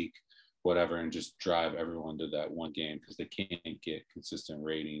a week, whatever, and just drive everyone to that one game because they can't get consistent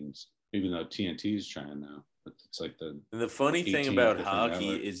ratings, even though TNT is trying now. But it's like the funny thing about hockey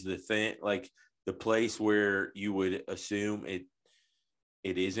is the thing, like the place where you would assume it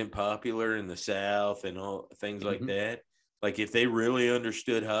isn't popular in the South and all things like that. Like if they really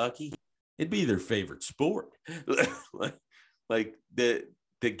understood hockey, it'd be their favorite sport. like the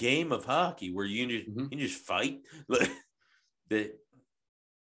game of hockey where you just fight.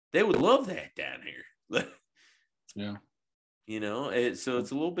 They would love that down here. Yeah. So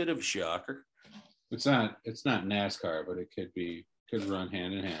it's a little bit of a shocker. It's not NASCAR, but it could run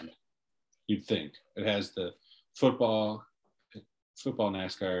hand in hand. You'd think it has the football,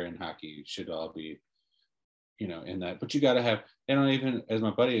 NASCAR, and hockey should all be, in that. But you got to have. They don't even, as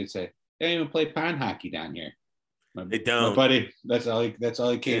my buddy would say, they don't even play pond hockey down here. They don't. My buddy, that's all he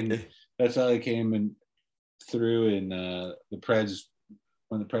came. That's all he came and through in the Preds.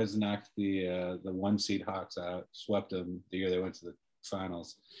 When the Preds knocked the 1 seed Hawks out, swept them the year they went to the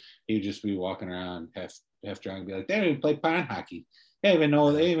finals, he'd just be walking around half drunk and be like, they don't even play pond hockey. They don't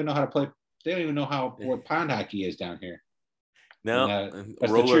even know how to play. They don't even know what pond hockey is down here. No,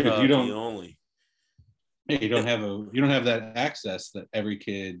 that's the truth. You don't only. You don't have that access that every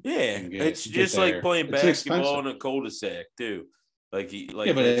kid. Yeah, it's just like playing basketball in a cul-de-sac too. But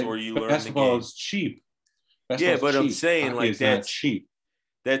that's where you learn. Basketball is cheap. But I'm saying hockey that's cheap.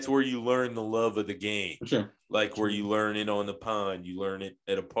 That's where you learn the love of the game. Sure. Like where you learn it on the pond, you learn it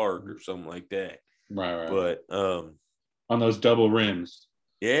at a park or something like that. Right. But on those double rims.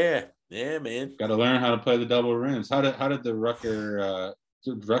 Yeah, man. Got to learn how to play the double rims. How did the Rucker?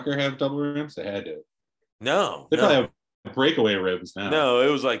 Did Rucker have double rims? They had to. No, they probably have breakaway rims now. No,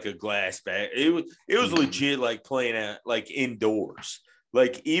 it was like a glass back. It was legit like playing out like indoors.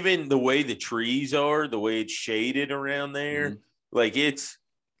 Like even the way the trees are, the way it's shaded around there, like it's.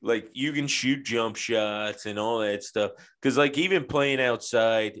 Like you can shoot jump shots and all that stuff. Because like even playing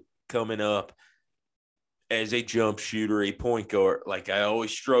outside coming up as a jump shooter, a point guard, like I always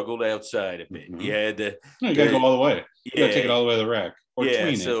struggled outside a bit. You had to. You got to go all the way. You got to take it all the way to the rack. Or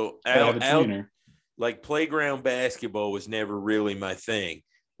tween so out, like playground basketball was never really my thing.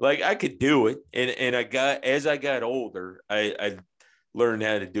 Like I could do it. And as I got older, I learned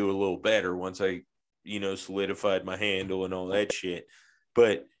how to do a little better once I, solidified my handle and all that shit.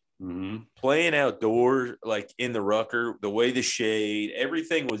 But playing outdoors, like in the Rucker, the way the shade,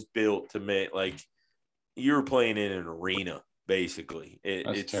 everything was built to make like you were playing in an arena, basically.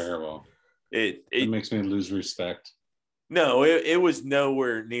 It's terrible. It makes me lose respect. No, it was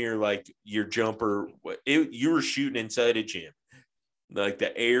nowhere near like your jumper. You were shooting inside a gym. Like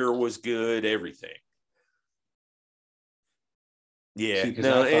the air was good, everything. Yeah, See, because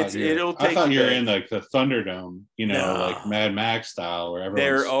no, it'll I take thought you you were back. in like the Thunderdome, like No, Mad Max style, where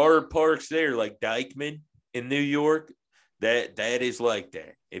there everyone's. are parks there, like Dykeman in New York. That is like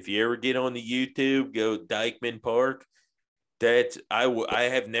that. If you ever get on the YouTube, go Dykeman Park. I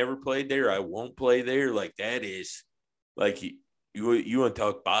have never played there. I won't play there. Like that is like you want to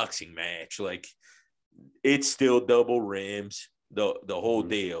talk boxing match? Like it's still double rims, the whole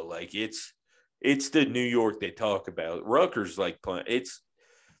deal. Like it's the New York they talk about. Rutgers like playing.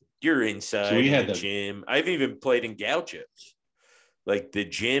 You're So inside we in a had the gym. I've even played in Gauchos. Like the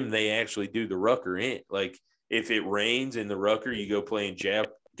gym, they actually do the Rucker in. Like if it rains in the Rucker, you go play in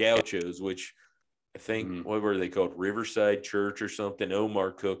Gauchos, which I think what were they called? Riverside Church or something.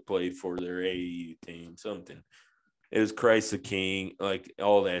 Omar Cook played for their AAU team. Something. It was Christ the King. Like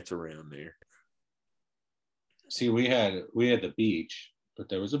all that's around there. See, we had the beach, but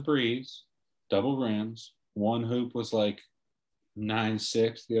there was a breeze, double rims. One hoop was like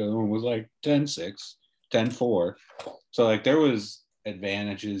 9-6, the other one was like 10-6, 10-4. So like there was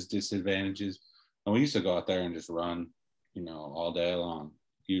advantages, disadvantages. And we used to go out there and just run, all day long.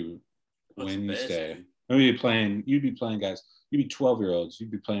 You What's win, the you best, stay. dude? And you'd be playing guys, you'd be 12-year-olds,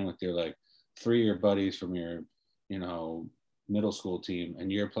 you'd be playing with your like 3-year buddies from your, middle school team,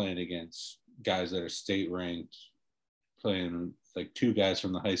 and you're playing against guys that are state ranked, playing like 2 guys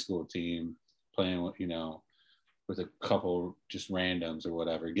from the high school team, playing with, with a couple just randoms or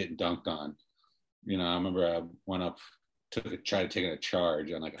whatever, getting dunked on. I remember I went up, tried to take a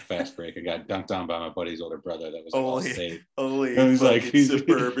charge on like a fast break. I got dunked on by my buddy's older brother that was like all state. Only And he's like, fucking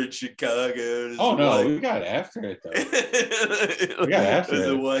suburban Chicago. oh no, we got after it though. We got after As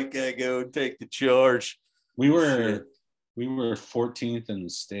it. a white guy go and take the charge. We were 14th in the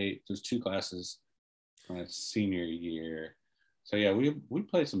state. There's 2 classes my senior year. So yeah, we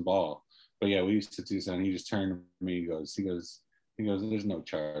played some ball. But yeah, we used to do something. He just turned to me. He goes, there's no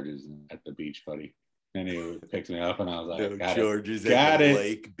charges at the beach, buddy. And he picked me up, and I was like, No got charges it, got at the it.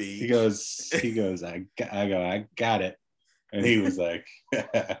 Lake Beach. He goes, I got it. And he was like,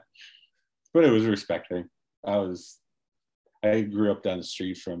 but it was respecting. I grew up down the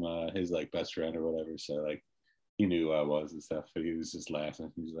street from his like best friend or whatever, so like he knew who I was and stuff. But he was just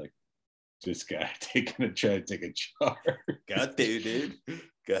laughing. He was like, this guy try to take a charge. Got to, dude.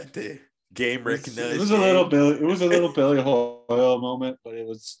 Got to. Game recognized. It was a little Billy Hoyle moment, but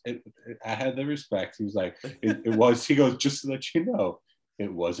I had the respect. He was like, it was. He goes, just to let you know,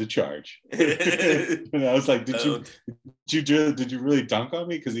 it was a charge. And I was like, did you really dunk on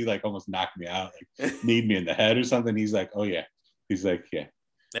me? Because he like almost knocked me out, like kneed me in the head or something. He's like, oh yeah. He's like, yeah.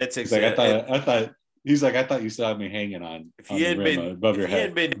 That's exactly. I thought. He's like, I thought you still had me hanging on. If you hadn't been above your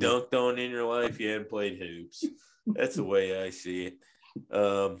head. Hadn't been dunked on in your life, you hadn't played hoops. That's the way I see it.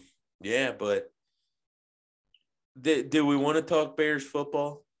 Yeah, but do we want to talk Bears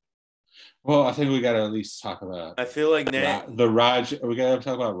football? Well, I think we got to at least talk about. I feel like we got to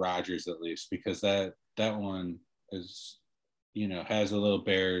talk about Rodgers at least, because that one is, has a little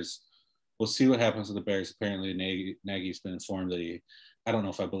Bears. We'll see what happens with the Bears. Apparently, Nagy's been informed that I don't know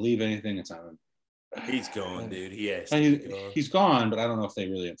if I believe anything. It's not. He's gone, dude. He's gone, but I don't know if they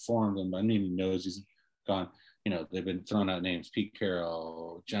really informed him. I mean, he knows he's gone. They've been throwing out names: Pete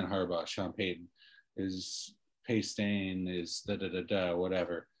Carroll, Jen Harbaugh, Sean Payton, is Paystane, is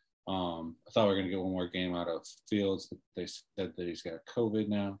whatever. I thought we were gonna get one more game out of Fields. They said that he's got COVID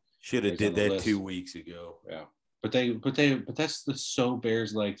now. Should have did that 2 weeks ago. Yeah, but that's the so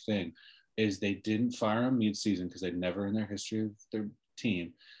Bears like thing, is they didn't fire him mid-season because they never in their history of their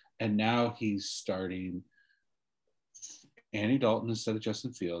team. And now he's starting Andy Dalton instead of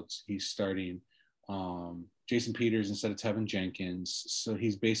Justin Fields. He's starting Jason Peters instead of Tevin Jenkins. So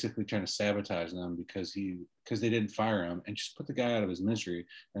he's basically trying to sabotage them because they didn't fire him, and just put the guy out of his misery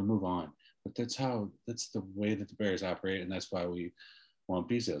and move on. But that's the way that the Bears operate, and that's why we want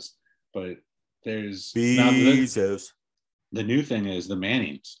Bezos. But there's Bezos. The new thing is the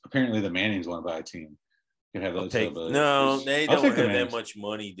Mannings. Apparently the Mannings want to buy a team. They don't have that much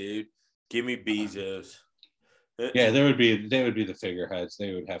money, dude. Give me Bezos. Yeah, they would be the figureheads.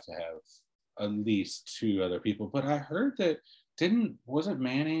 They would have to have at least 2 other people. But I heard that wasn't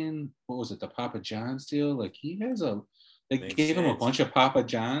Manning, what was it, the Papa John's deal? Like they gave him a bunch of Papa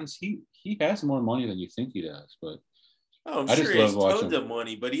John's. He has more money than you think he does. But I'm sure he has tons of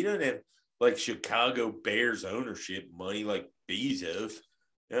money, but he doesn't have like Chicago Bears ownership money like Bezos.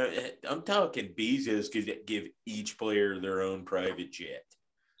 I'm talking Bezos could give each player their own private jet,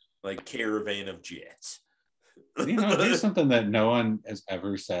 like caravan of jets. Here's something that no one has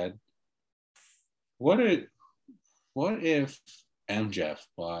ever said. What if MJF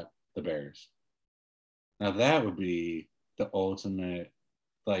bought the Bears? Now that would be the ultimate.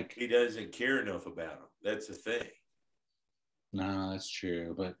 Like, he doesn't care enough about them. That's the thing. No, that's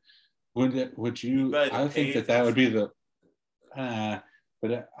true. But would you? By the I think that Panthers. would be the.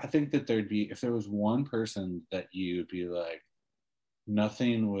 But I think that there'd be, if there was one person that you'd be like,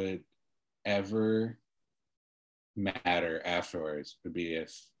 nothing would ever matter afterwards, would be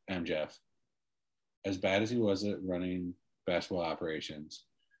if MJF, as bad as he was at running basketball operations,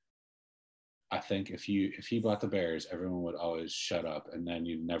 I think if he bought the Bears, everyone would always shut up, and then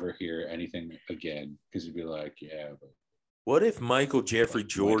you'd never hear anything again because you'd be like, yeah. But what if Michael Jeffrey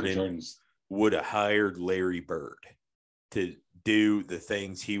Jordan would have hired Larry Bird to do the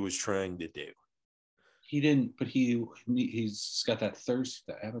things he was trying to do? He didn't, but he's got that thirst,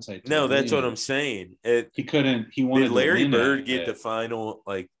 that appetite. No, that's what I'm saying. He couldn't. He wanted. Did Larry Bird get the final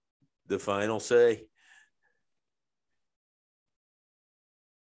say?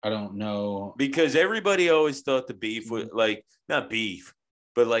 I don't know, because everybody always thought the beef was not beef,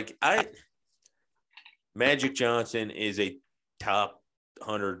 but Magic Johnson is a top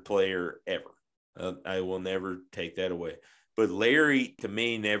 100 player ever. I will never take that away. But Larry, to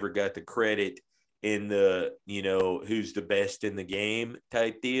me, never got the credit in the, who's the best in the game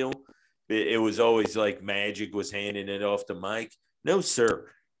type deal. It was always like Magic was handing it off to Mike. No, sir.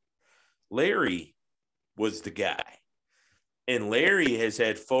 Larry was the guy. And Larry has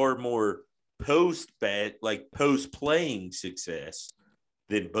had far more post-playing success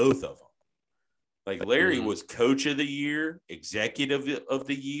than both of them. Like Larry was coach of the year, executive of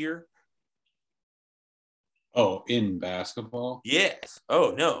the year. Oh, in basketball? Yes.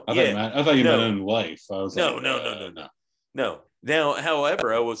 Oh, no. I thought you meant in life. I was no. Now,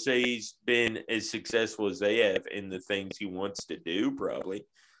 however, I will say he's been as successful as they have in the things he wants to do, probably.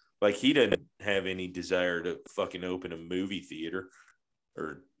 Like, he doesn't have any desire to fucking open a movie theater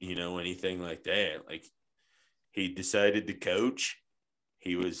or, anything like that. Like, he decided to coach.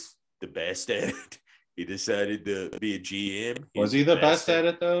 He was the best at it. He decided to be a GM. Was he the best at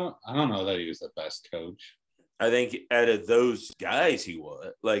it, though? I don't know that he was the best coach. I think out of those guys, he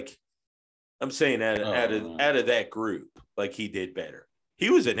was. Like, I'm saying out of that group, like, he did better. He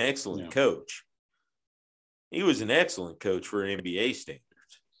was an excellent coach. He was an excellent coach for NBA standards.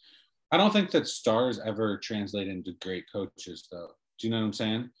 I don't think that stars ever translate into great coaches, though. Do you know what I'm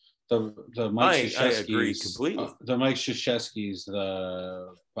saying? The Mike Krzyzewski's, I agree completely. The Mike Krzyzewski's,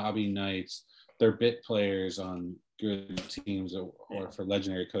 the Bobby Knights, they're bit players on good teams or for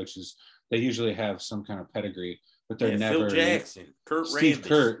legendary coaches. They usually have some kind of pedigree, but they're never. Phil Jackson,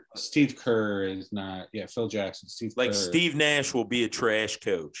 Steve Kerr is not. Yeah, Phil Jackson, Kerr. Steve Nash will be a trash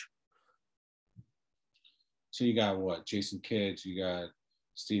coach. So you got what? Jason Kidd, you got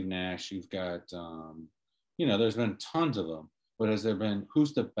Steve Nash, you've got, there's been tons of them, but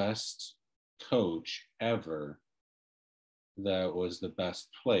who's the best coach ever that was the best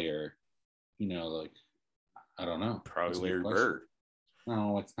player? I don't know. Probably Larry Bird.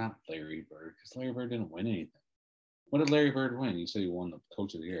 No, it's not Larry Bird, because Larry Bird didn't win anything. What did Larry Bird win? You said he won the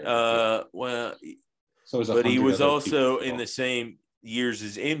coach of the year. Well, so but he was also in the same years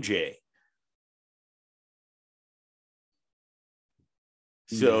as MJ.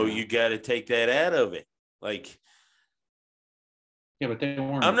 So you got to take that out of it. Like, yeah, but they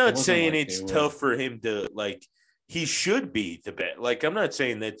weren't. I'm not saying it's tough for him to, he should be the best. Like, I'm not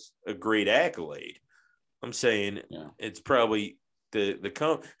saying that's a great accolade. I'm saying it's probably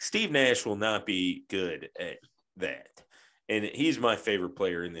Steve Nash will not be good at that. And he's my favorite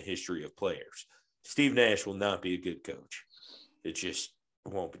player in the history of players. Steve Nash will not be a good coach. It just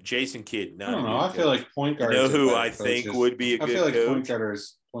won't be. Jason Kidd, not. I don't know. I feel like point guards. You know who I think would be a good coach? I feel like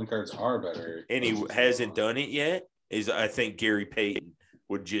point guards are better. And he hasn't done it yet. I think Gary Payton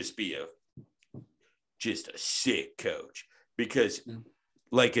would just be a sick coach, because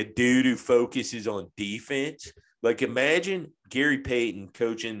like a dude who focuses on defense. Like, imagine Gary Payton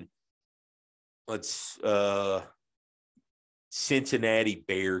coaching, Cincinnati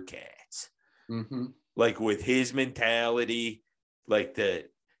Bearcats. Mm-hmm. Like, with his mentality, like the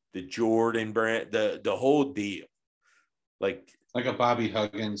Jordan brand, the whole deal. Like a Bobby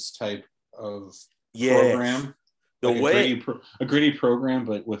Huggins type of program. A gritty program,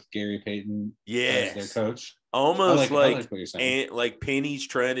 but with Gary Payton as their coach. Almost like Penny's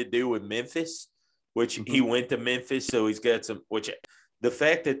trying to do with Memphis, which he went to Memphis, so he's got some. Which the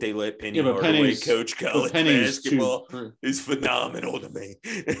fact that they let Penny Hardaway coach college basketball is phenomenal to me.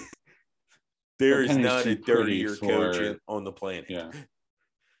 There is not a dirtier coach on the planet.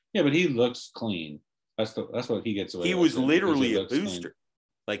 Yeah, but he looks clean. That's what he gets away He with. was literally a looks booster.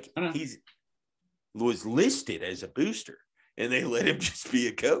 clean. Like was listed as a booster, and they let him just be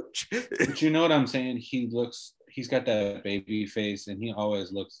a coach. But you know what I'm saying? He's got that baby face, and he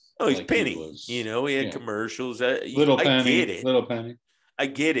always looks Oh, he's like Penny. he was. He had commercials. Little I Penny, get it. Little Penny. I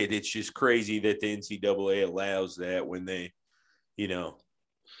get it. It's just crazy that the NCAA allows that when they, Yeah,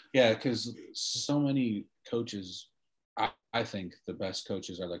 because so many coaches, I think the best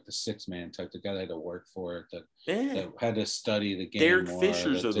coaches are like the 6-man type, the guy that had to work for it, that had to study the game Derek more.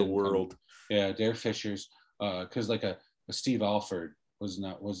 Fishers of the world. Derek Fishers. Because like a Steve Alford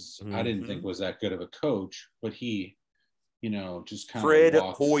I didn't think was that good of a coach, but he, just kind of Fred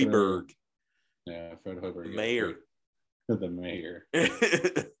walked Hoiberg. through. Yeah, Fred Hoiberg. The mayor. The mayor.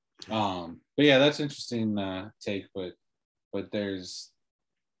 But yeah, that's interesting take, but there's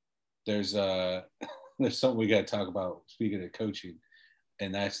something we got to talk about speaking of coaching,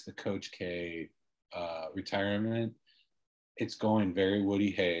 and that's the Coach K retirement. It's going very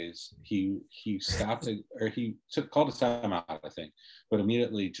Woody Hayes. He stopped it, or he called a timeout, I think, but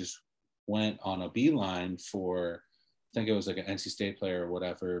immediately just went on a beeline for, I think it was like an NC State player or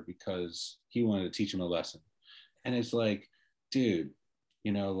whatever, because he wanted to teach him a lesson. And it's like, dude,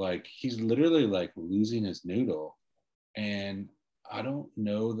 like he's literally like losing his noodle. And I don't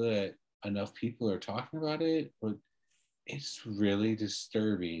know that enough people are talking about it, but it's really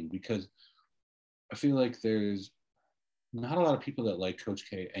disturbing because I feel like there's not a lot of people that like Coach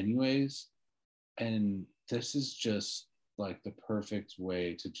K anyways. And this is just like the perfect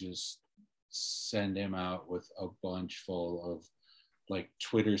way to just send him out with a bunch full of like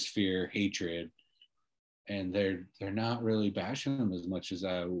Twitter sphere hatred. And they're not really bashing him as much as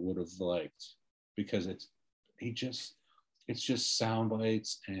I would have liked, because it's just sound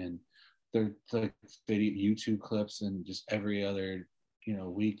bites, and they're like video YouTube clips, and just every other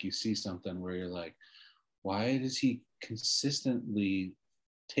week you see something where you're like, why does he consistently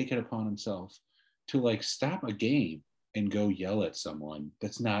take it upon himself to like stop a game and go yell at someone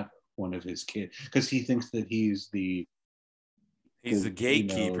that's not one of his kids, because he thinks that he's the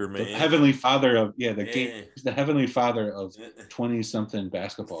gatekeeper, man. The heavenly father of he's the heavenly father of 20-something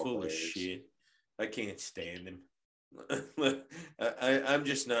basketball full players. Of shit. I can't stand him.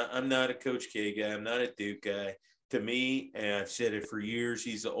 I'm not a Coach K guy. I'm not a Duke guy. To me, and I've said it for years,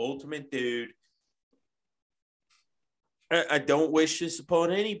 he's the ultimate dude. I don't wish this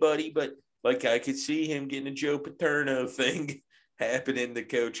upon anybody, but like I could see him getting a Joe Paterno thing happening to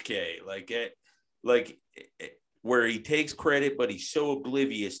Coach K, where he takes credit, but he's so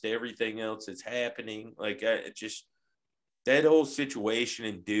oblivious to everything else that's happening. That whole situation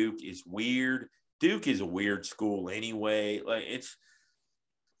in Duke is weird. Duke is a weird school anyway. Like, it's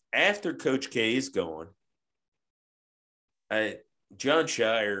after Coach K is gone, John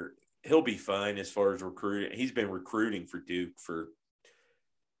Shire, he'll be fine as far as recruiting. He's been recruiting for Duke for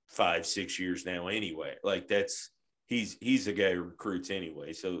 5-6 years now anyway. Like, he's the guy who recruits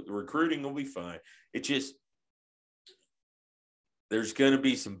anyway. So the recruiting will be fine. It just, there's going to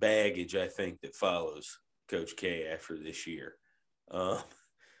be some baggage, I think, that follows Coach K after this year.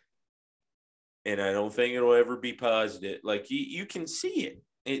 And I don't think it'll ever be positive. Like, you can see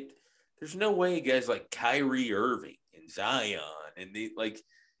it. There's no way guys like Kyrie Irving and Zion and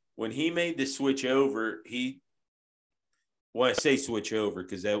when he made the switch over, I say switch over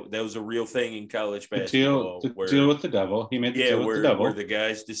because that was a real thing in college basketball. Deal with the devil. He made the deal with the devil. Where the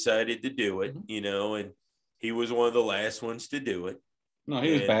guys decided to do it, and he was one of the last ones to do it. No,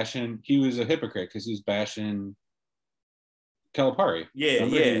 he was bashing. He was a hypocrite because he was bashing Calipari. Yeah.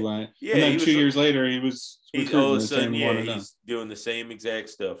 And then 2 years later, he's all of a sudden, he's doing the same exact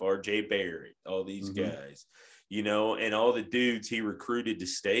stuff. RJ Barrett, all these guys, and all the dudes he recruited to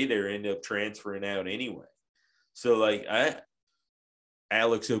stay there end up transferring out anyway. So,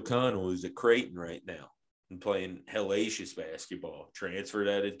 Alex O'Connell is at Creighton right now and playing hellacious basketball, transferred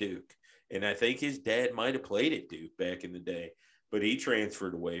out of Duke. And I think his dad might have played at Duke back in the day, but he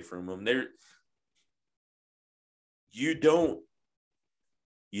transferred away from him. You don't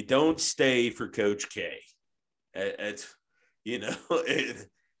stay for Coach K. That's,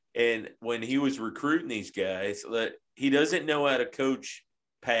 and when he was recruiting these guys, he doesn't know how to coach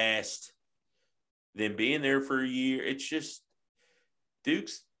past them being there for a year. It's just,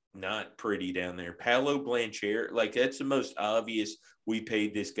 Duke's not pretty down there. Paolo Blanchard, that's the most obvious. We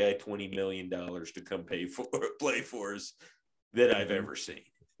paid this guy $20 million to come play for us that I've ever seen.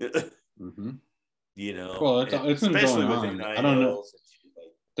 Well, it's been going on. I don't know.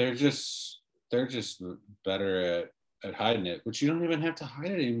 They're just better at hiding it, but you don't even have to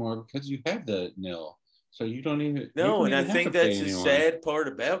hide it anymore because you have the nil. So you don't even you No, don't and I even have think to pay that's the anyone. sad part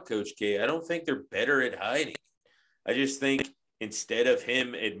about Coach K. I don't think they're better at hiding. I just think instead of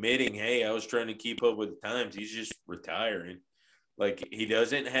him admitting, "Hey, I was trying to keep up with the times," he's just retiring. Like he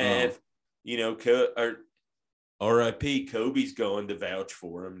doesn't have, or R.I.P. Kobe's going to vouch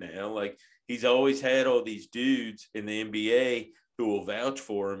for him now. Like he's always had all these dudes in the NBA who will vouch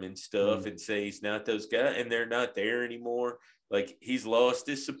for him and stuff and say he's not those guys, and they're not there anymore. Like he's lost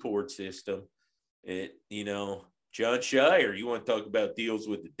his support system. John Shire, you want to talk about deals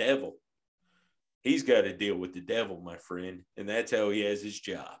with the devil? He's got to deal with the devil, my friend, and that's how he has his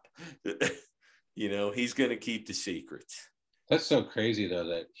job. He's going to keep the secrets. That's so crazy though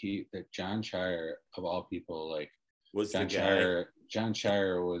that John Shire of all people, like was John the guy. John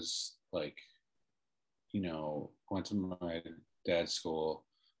Shire was like, went to my dad's school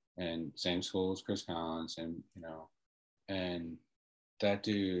and same school as Chris Collins, and that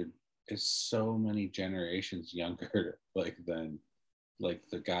dude is so many generations younger than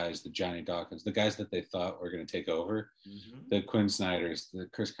the guys, the Johnny Dawkins, the guys that they thought were going to take over, the Quinn Snyders, the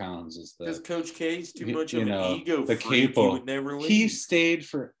Chris Collins is because Coach K's too much of an ego the freak. He would never leave. He stayed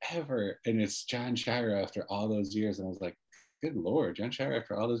forever, and it's John Shire after all those years, and I was like, good Lord, John Shire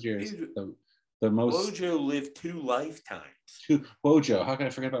after all those years, the most. Wojo lived 2 lifetimes. Wojo, how can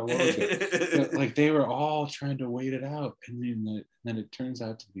I forget about Wojo? Like they were all trying to wait it out, and then it turns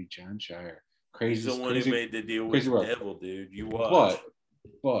out to be John Shire. Crazy. He's the one who made the deal with the devil, dude. You watch.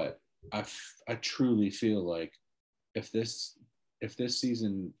 But I truly feel like if this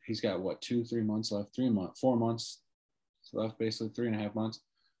season he's got 2-3 months left, 4 months left, basically 3.5 months.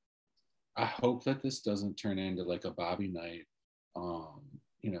 I hope that this doesn't turn into like a Bobby Knight,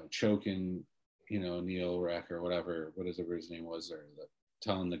 choking, Neil Rack or whatever his name was, or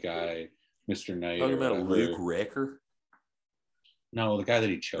telling the guy Mr. Knight. Talking about Luke Recker? No, the guy that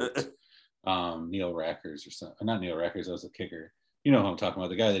he choked. Neil Rackers or something. Not Neil Rackers, that was the kicker. You know who I'm talking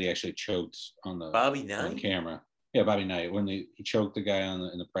about, the guy that he actually choked on Bobby Knight? on camera. Yeah, Bobby Knight, when he choked the guy in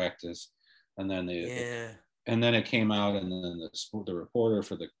the practice, and then and then it came out, and then the reporter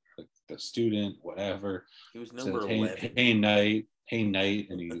for the student, whatever, he was number said, 11. Hey Knight,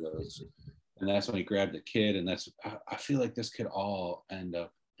 and he goes, and that's when he grabbed the kid, and I feel like this could all end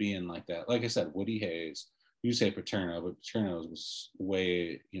up being like that. Like I said, Woody Hayes. You say Paterno, but Paterno was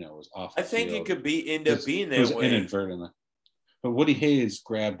way, was off. I think it could end up being that way inadvertently. But Woody Hayes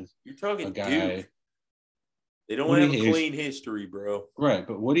grabbed You're talking a guy. Duke. They don't have a clean history, bro. Right,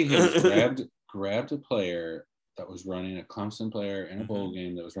 but Woody Hayes grabbed a player that was running, a Clemson player in a bowl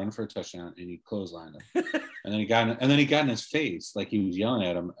game that was running for a touchdown, and he clotheslined him. and then he got in his face, like he was yelling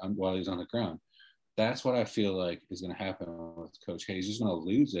at him while he was on the ground. That's what I feel like is going to happen with Coach Hayes. He's going to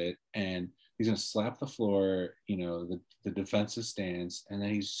lose it, and he's going to slap the floor, the defensive stance, and then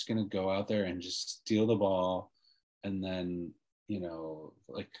he's just going to go out there and just steal the ball, and then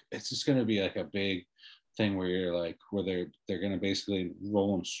it's just going to be like a big thing where they're going to basically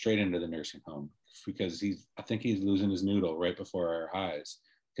roll him straight into the nursing home, because I think he's losing his noodle right before our eyes,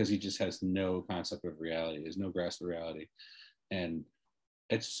 because he just has no concept of reality. There's no grasp of reality, and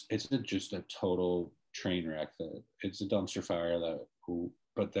it's just a total train wreck. That it's a dumpster fire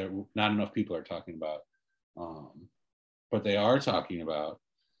but not enough people are talking about. But they are talking about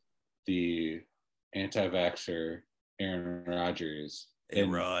the anti-vaxxer Aaron Rodgers.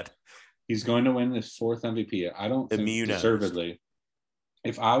 Rod. He's going to win his 4th MVP. I don't think deservedly.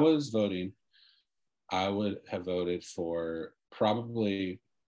 If I was voting, I would have voted for probably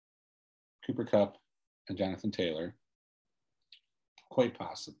Cooper Kupp and Jonathan Taylor, quite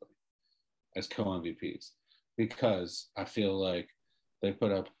possibly, as co-MVPs, because I feel like they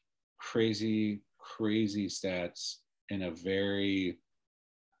put up crazy stats in a very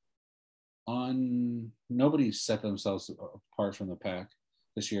nobody set themselves apart from the pack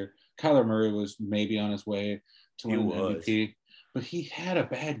this year. Kyler Murray was maybe on his way to win the MVP, but he had a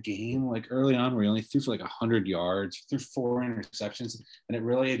bad game like early on where he only threw for like 100 yards, threw 4 interceptions, and it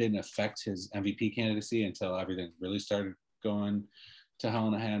really didn't affect his MVP candidacy until everything really started going to hell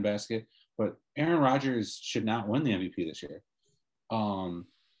in a handbasket. But Aaron Rodgers should not win the MVP this year.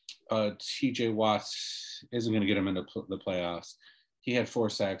 TJ Watts isn't going to get him into the playoffs. He had 4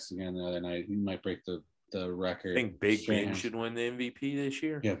 sacks again the other night. He might break the record. I think Big Ben should win the MVP this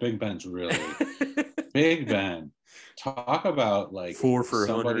year. Yeah, Big Ben's really Big Ben. Talk about like 4 for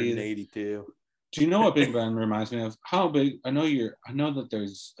 182. Do you know what Big Ben reminds me of? How big? I know that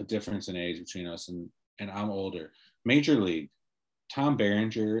there's a difference in age between us, and I'm older. Major League, Tom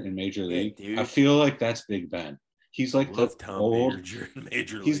Berenger in Major League. I feel like that's Big Ben. He's I like the love Tom old Beard in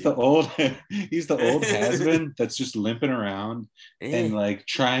Major he's the League. old he's the old has-been that's just limping around and Eh, like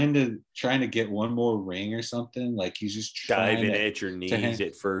trying to get one more ring or something. Like he's just trying diving at your to knees hang.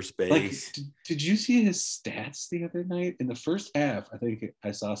 at first Like base. did you see his stats the other night in the first half? I think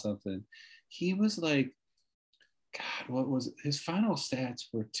I saw something. He was like, God, what was his final stats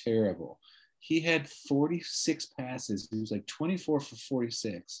were terrible. He had 46 passes. He was like 24 for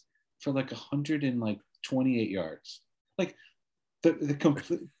 46 for like 128 yards. Like the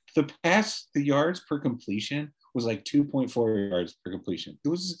complete the yards per completion was like 2.4 yards per completion. It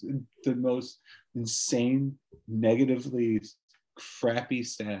was the most insane, negatively crappy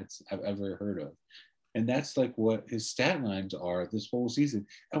stats I've ever heard of. And that's like what his stat lines are this whole season.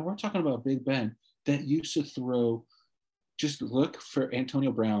 And we're talking about Big Ben that used to throw, just look for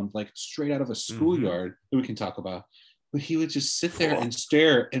Antonio Brown, like straight out of a schoolyard that we can talk about. But he would just sit there and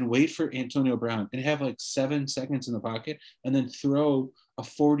stare and wait for Antonio Brown and have like 7 seconds in the pocket and then throw a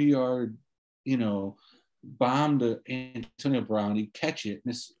 40-yard, bomb to Antonio Brown. He'd catch it,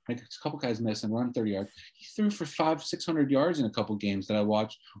 miss, like a couple guys miss and run 30 yards. He threw for 500-600 yards in a couple games that I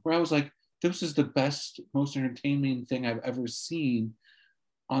watched where I was like, this is the best, most entertaining thing I've ever seen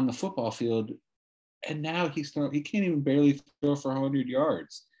on the football field. And now he can't even barely throw for 100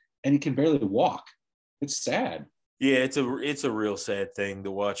 yards and he can barely walk. It's sad. Yeah, it's a real sad thing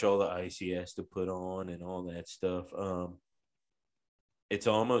to watch all the ice he has to put on and all that stuff. It's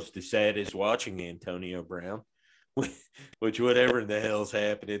almost as sad as watching Antonio Brown, which whatever the hell's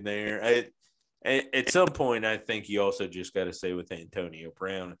happening there. At some point, I think you also just got to say with Antonio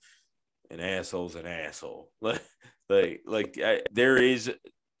Brown, an asshole's an asshole. There is,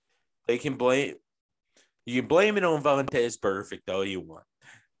 they can blame. You can blame it on Vontez Perfect all you want.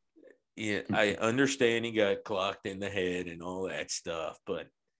 Yeah, I understand he got clocked in the head and all that stuff, but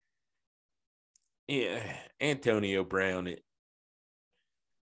yeah, Antonio Brown,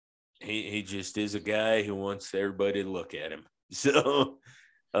 he just is a guy who wants everybody to look at him. So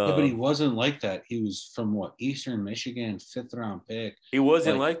yeah, but he wasn't like that. He was from what, Eastern Michigan, 5th-round pick. He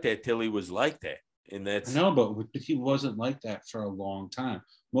wasn't like that till he was like that, and that's I know, but he wasn't like that for a long time.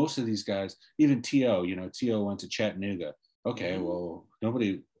 Most of these guys, even T.O., T.O. went to Chattanooga. Okay, well,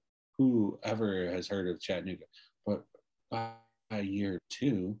 nobody who ever has heard of Chattanooga, but by year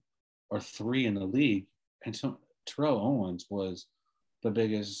 2 or 3 in the league, and so Terrell Owens was the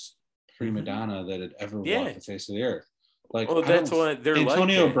biggest prima donna that had ever walked the face of the earth. Like, well, that's why they're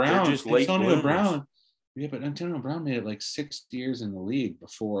Antonio like that. Brown. They're just late bloomers. Yeah, but Antonio Brown made it like 6 years in the league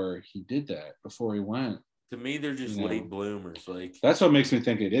before he did that. Before he went. To me, they're just late bloomers. Like, that's what makes me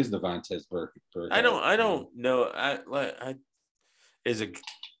think it is the Vontez Burke. I don't know.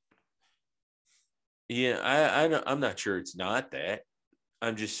 I'm not sure it's not that.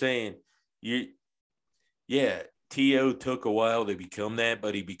 I'm just saying, T.O. took a while to become that,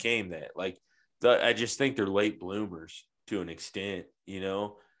 but he became that. Like, I just think they're late bloomers to an extent,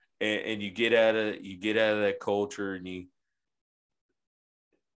 and you get out of that culture, and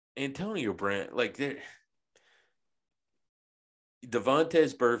Antonio Brown, like, the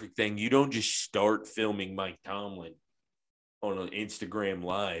Vontez Perfect thing, you don't just start filming Mike Tomlin on an Instagram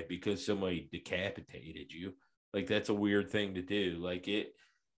live because somebody decapitated you. Like, that's a weird thing to do. Like, you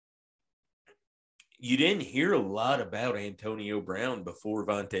didn't hear a lot about Antonio Brown before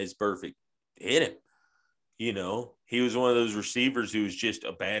Vontez Perfect hit him. He was one of those receivers who was just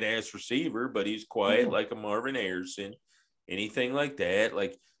a badass receiver, but he's quiet like a Marvin Harrison, anything like that.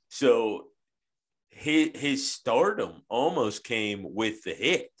 Like, so his stardom almost came with the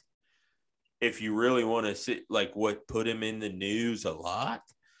hit. If you really want to see, like, what put him in the news a lot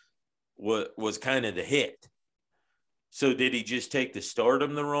was kind of the hit. So did he just take the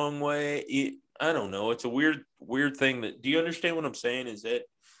stardom the wrong way? I don't know. It's a weird thing. Do you understand what I'm saying? Is that,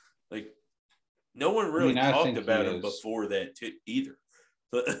 like, no one really talked about him before that either.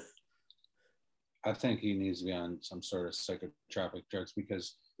 I think he needs to be on some sort of psychotropic drugs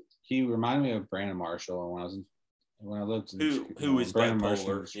because he reminded me of Brandon Marshall when I lived in who is Brandon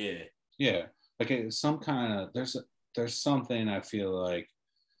bipolar. Marshall. Yeah. Like, it's some kind of there's something I feel like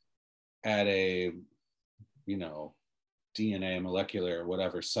at a DNA, molecular,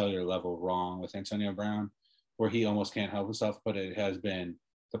 whatever, cellular level wrong with Antonio Brown, where he almost can't help himself, but it has been,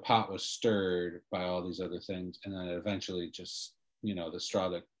 the pot was stirred by all these other things, and then eventually just, the straw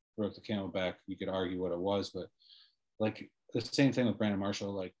that broke the camel back, you could argue what it was, but like the same thing with Brandon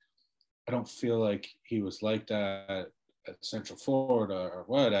Marshall, like, I don't feel like he was like that at Central Florida or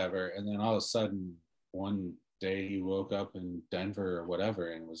whatever, and then all of a sudden one day he woke up in Denver or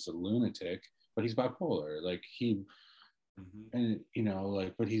whatever and was a lunatic, but he's bipolar. Like, he and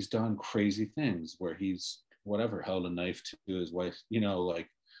like, but he's done crazy things where he's whatever, held a knife to his wife,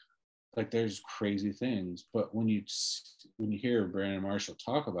 like there's crazy things. But when you hear Brandon Marshall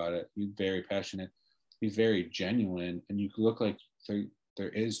talk about it, he's very passionate, he's very genuine, and you look like there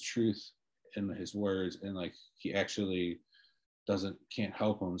is truth in his words, and like he actually can't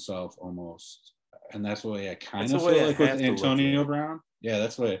help himself almost. And that's the way I kind of feel like with Antonio Brown. Yeah,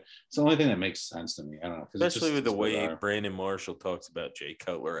 that's what it's the only thing that makes sense to me. I don't know, especially with the way Brandon Marshall talks about Jay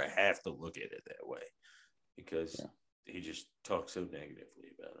Cutler. I have to look at it that way because he just talks so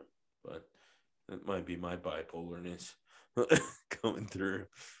negatively about him. But that might be my bipolarness coming through.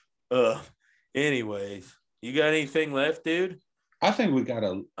 Anyways, you got anything left, dude? I think we got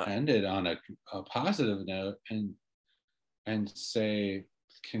to end it on a positive note and say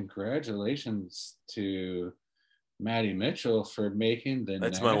congratulations to Maddie Mitchell for making the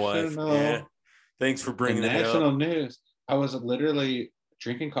my wife. Yeah. Thanks for bringing that national up. news. I was literally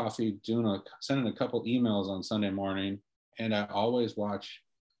drinking coffee, sending a couple emails on Sunday morning, and I always watch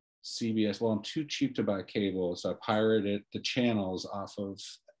CBS. Well, I'm too cheap to buy cable, so I pirated the channels off of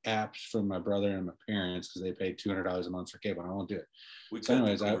apps from my brother and my parents because they pay $200 a month for cable, and I won't do it.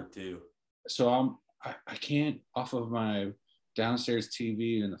 So I can't, off of my downstairs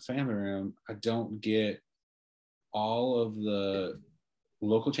TV in the family room, I don't get all of the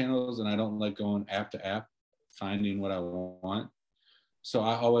local channels, and I don't like going app to app finding what I want. So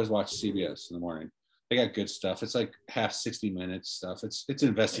I always watch CBS in the morning. They got good stuff. It's like half 60 minutes stuff. It's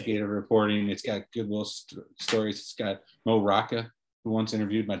investigative reporting. It's got good little stories. It's got Mo Rocca, who once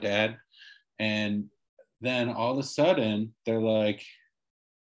interviewed my dad. And then all of a sudden they're like,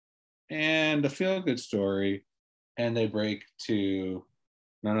 and a feel-good story. And they break to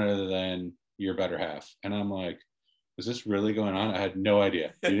none other than Your Better Half. And I'm like, is this really going on? I had no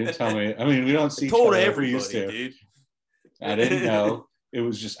idea. You didn't tell me. I mean, we don't see each other like we used to. Dude. I didn't know. It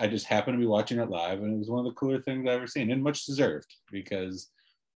was I just happened to be watching it live, and it was one of the cooler things I've ever seen, and much deserved, because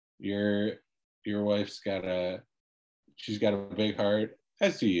your wife's got a big heart,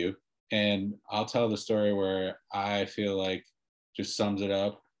 as do you. And I'll tell the story where I feel like just sums it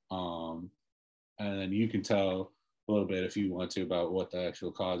up. And then you can tell a little bit if you want to about what the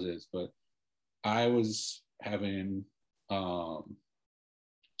actual cause is. But I was having the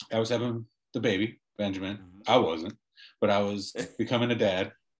baby, Benjamin. I wasn't, but I was becoming a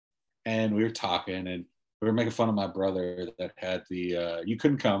dad, and we were talking, and we were making fun of my brother that had the you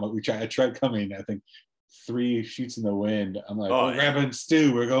couldn't come. I tried coming, I think 3 sheets in the wind. I'm like, we're grabbing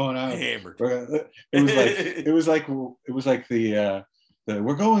stew, we're going out. It was like the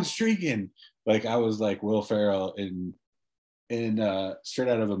we're going streaking. Like I was like Will Ferrell in straight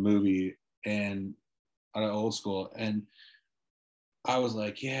out of a movie and out of Old School. And I was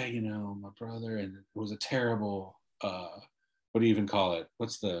like, yeah, my brother, and it was a terrible what do you even call it?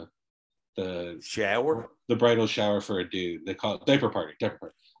 What's the shower? The bridal shower for a dude. They call it diaper party. I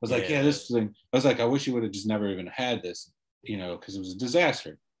was like, this thing. I was like, I wish you would have just never even had this, because it was a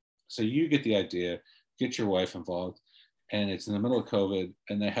disaster. So you get the idea, get your wife involved, and it's in the middle of COVID,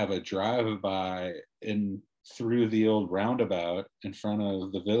 and they have a drive-by through the old roundabout in front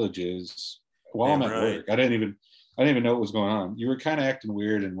of the Villages while I'm at work. I didn't even know what was going on. You were kind of acting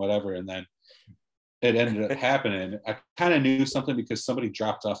weird and whatever, and then it ended up happening. I kind of knew something because somebody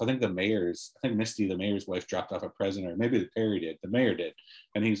dropped off. I think Misty, the mayor's wife, dropped off a present, or maybe Perry did. The mayor did.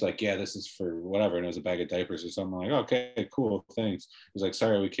 And he's like, yeah, this is for whatever. And it was a bag of diapers or something. I'm like, okay, cool, thanks. He's like,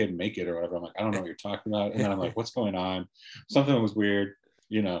 sorry, we couldn't make it or whatever. I'm like, I don't know what you're talking about. And then I'm like, what's going on? Something was weird.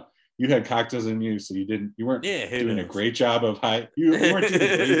 You had cocktails in you, so you weren't doing a great job of you weren't doing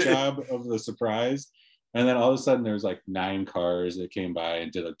a great job of the surprise. And then all of a sudden there was like 9 cars that came by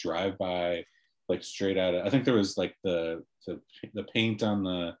and did a drive-by, like straight out of, I think there was like the paint on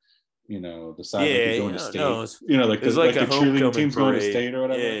the the side like going to state, like the cheerleading team's going to state or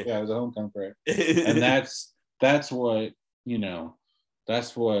whatever. Yeah, it was a homecoming parade. And that's what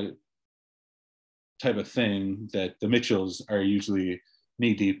type of thing that the Mitchells are usually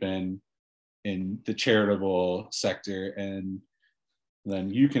knee deep in the charitable sector. And then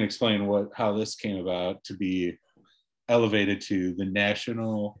you can explain how this came about to be elevated to the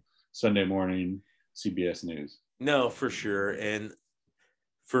national Sunday morning CBS News. No, for sure. And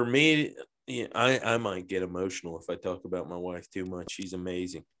for me, I might get emotional if I talk about my wife too much. She's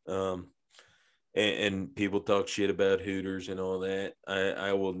amazing. And people talk shit about Hooters and all that.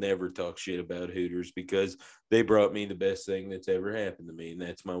 I will never talk shit about Hooters because they brought me the best thing that's ever happened to me, and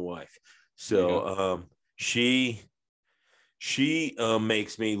that's my wife. So she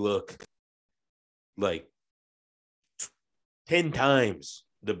makes me look like 10 times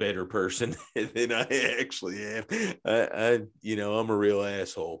the better person than I actually am. I'm a real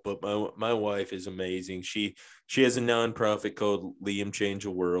asshole, but my wife is amazing. She has a nonprofit called Liam Change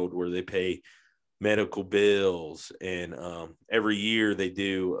a World where they pay medical bills, and every year they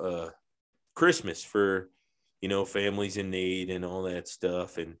do Christmas for families in need and all that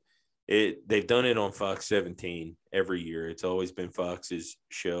stuff. And they've done it on Fox 17 every year. It's always been Fox's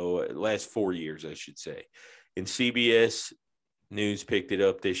show, last 4 years, I should say. And CBS News picked it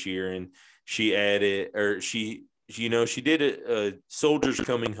up this year, and she added, or she did a soldiers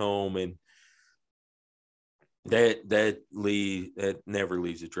coming home, and that never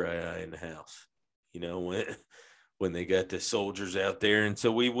leaves a dry eye in the house. When they got the soldiers out there. And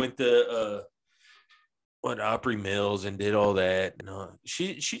so we went to Opry Mills and did all that. And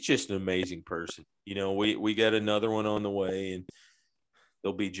she's just an amazing person. We got another one on the way, and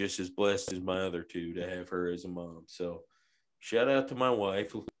they'll be just as blessed as my other two to have her as a mom. So shout out to my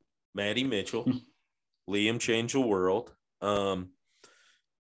wife, Maddie Mitchell. Liam Change the World.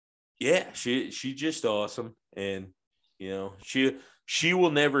 She's just awesome. And she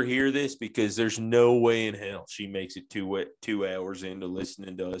will never hear this because there's no way in hell she makes it 2 hours into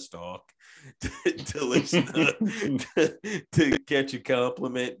listening to us talk to listen to catch a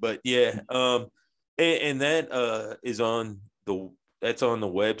compliment. But and that is that's on the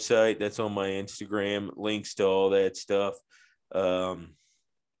website. That's on my Instagram. Links to all that stuff.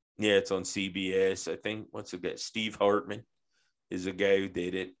 It's on CBS. I think what's the guy? Steve Hartman is the guy who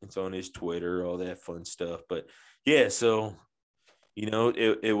did it. It's on his Twitter, all that fun stuff. But so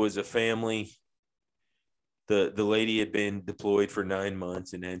it was a family. The lady had been deployed for 9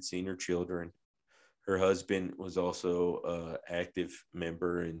 months and hadn't seen her children. Her husband was also an active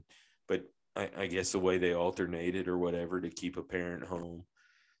member, but I guess the way they alternated or whatever to keep a parent home.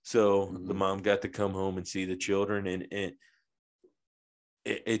 So the mom got to come home and see the children, and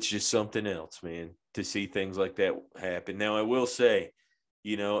it's just something else, man, to see things like that happen. Now, I will say,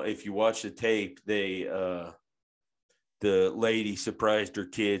 if you watch the tape, the lady surprised her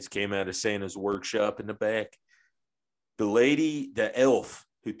kids, came out of Santa's workshop in the back. The lady, the elf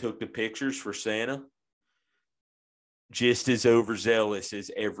who took the pictures for Santa, just as overzealous as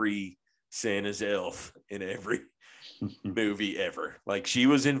every Santa's elf in every movie ever. Like, she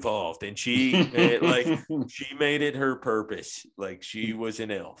was involved, and she made it her purpose. Like, she was an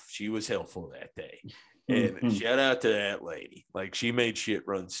elf. She was helpful that day. And shout out to that lady. Like, she made shit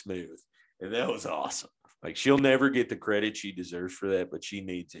run smooth. And that was awesome. Like, she'll never get the credit she deserves for that, but she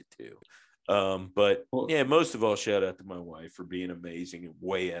needs it too. Most of all, shout out to my wife for being amazing and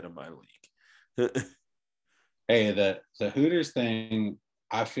way out of my league. Hey, the Hooters thing,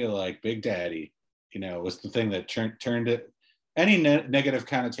 I feel like Big Daddy, was the thing that turned it. Any negative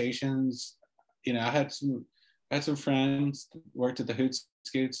connotations, I had some friends worked at the Hoot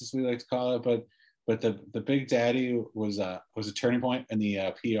Scoots, as we like to call it, but the Big Daddy was a turning point in the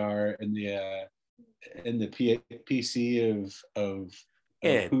PR and the PC of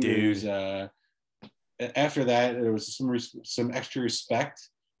Hooters. Dude. After that, there was some extra respect,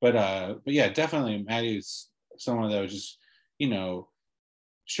 but yeah, definitely Maddie's someone that was just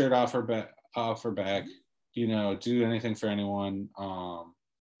shirt off her back, do anything for anyone,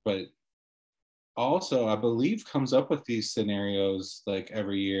 but also I believe comes up with these scenarios like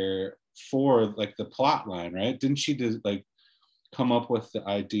every year for like the plot line, right? Didn't she come up with the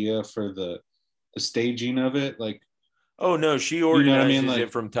idea for the staging of it? Like, oh no, she organizes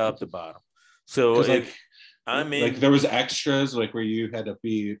it from top to bottom. So there was extras like where you had to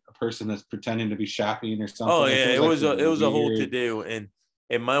be a person that's pretending to be shopping or something. Oh yeah, it was a whole to do, and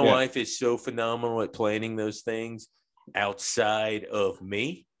my wife is so phenomenal at planning those things outside of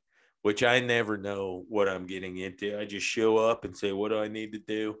me, which I never know what I'm getting into. I just show up and say, what do I need to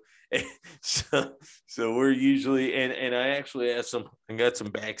do? So we're usually, and I actually I got some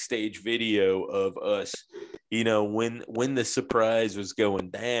backstage video of us, when the surprise was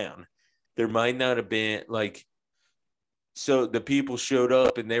going down. There might not have been so the people showed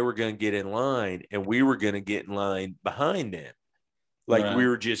up and they were going to get in line and we were going to get in line behind them. Right. We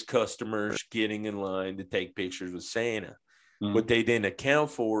were just customers getting in line to take pictures with Santa. Mm-hmm. What they didn't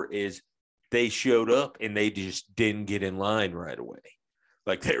account for is they showed up and they just didn't get in line right away.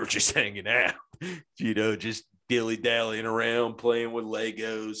 Like, they were just hanging out, just dilly-dallying around, playing with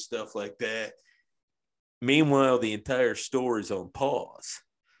Legos, stuff like that. Meanwhile, the entire store is on pause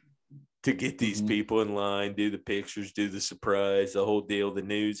to get these people in line, do the pictures, do the surprise, the whole deal. The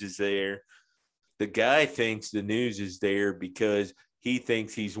news is there. The guy thinks the news is there because he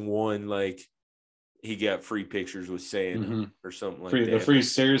thinks he's won he got free pictures with Santa or something like that. The free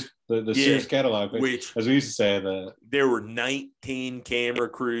Sears, the Sears catalog, which, as we used to say, there were 19 camera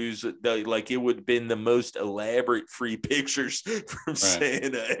crews. Like, it would have been the most elaborate free pictures from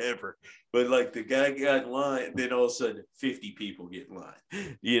Santa ever. But like, the guy got in line, then all of a sudden 50 people get in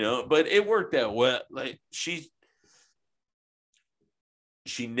line, you know. But it worked out well. Like, she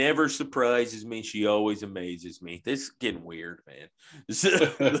never surprises me. She always amazes me. This is getting weird, man.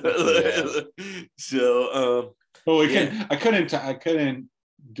 I couldn't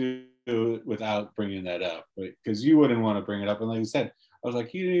do it without bringing that up, because you wouldn't want to bring it up. And like you said, I was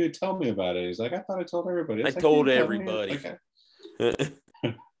like, you didn't even tell me about it. He's like, I thought I told everybody. I told everybody.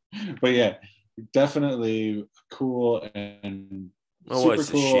 But yeah, definitely cool and super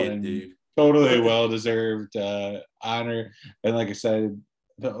cool and dude. Totally well-deserved honor. And like I said,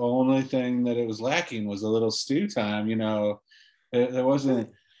 the only thing that it was lacking was a little stew time. You know, there wasn't.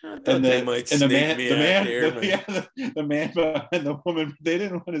 And the man behind the woman, they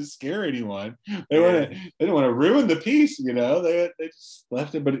didn't want to scare anyone. They didn't want to ruin the piece. You know, they just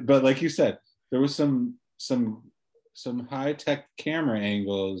left it. But like you said, there was some high-tech camera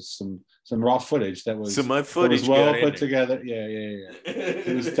angles, some raw footage that was well put together. Yeah.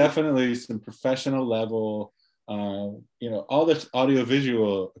 It was definitely some professional level. You know, all this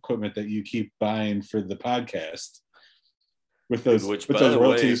audio-visual equipment that you keep buying for the podcast, with those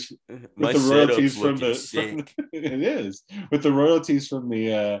royalties from the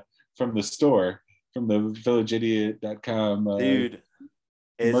store, from the villageidiot.com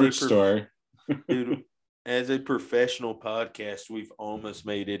merch store. Dude, as a professional podcast, we've almost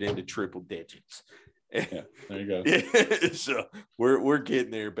made it into triple digits. Yeah, there you go. So we're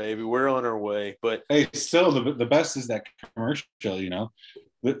getting there, baby. We're on our way. But hey, still the best is that commercial. You know,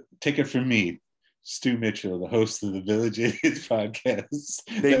 take it from me, Stu Mitchell, the host of the Village Idiots podcast.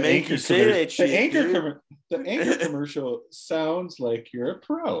 They make you say that shit. The anchor commercial sounds like you're a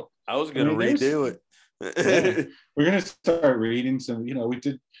pro. I was gonna redo it. Yeah. We're gonna start reading some. You know, we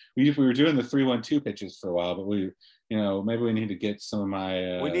were doing the 3-1-2 pitches for a while, but maybe we need to get some of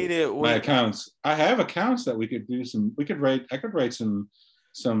my my accounts. I have accounts that we could do some. I could write some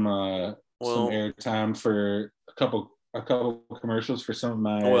airtime for a couple commercials for some of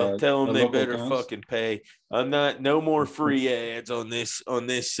my. Tell them they better accounts. Fucking pay. No more free ads on this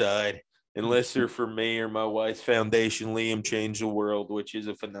side, unless they're for me or my wife's foundation, Liam Change the World, which is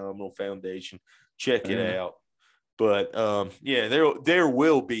a phenomenal foundation. Check it out. But there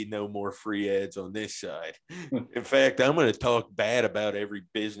will be no more free ads on this side. In fact, I'm going to talk bad about every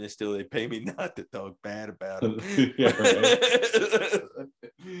business till they pay me not to talk bad about them. Yeah, right.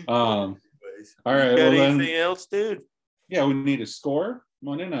 All right. Got anything else, dude? Yeah, we need a score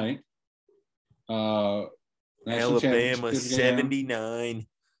Monday night. Alabama 79,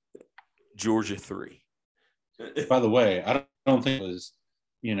 Georgia 3. By the way, I don't think it was,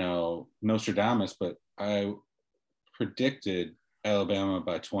 Nostradamus, but I predicted Alabama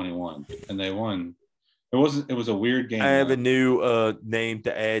by 21, and they won. It was a weird game. I have a new name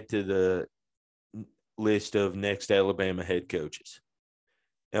to add to the list of next Alabama head coaches.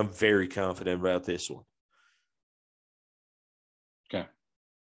 I'm very confident about this one. Okay.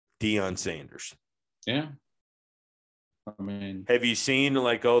 Deion Sanders. Yeah. I mean, have you seen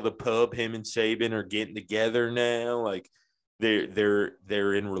all the pub him and Saban are getting together now? Like they're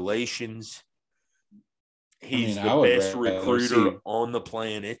in relations. He's the best recruiter on the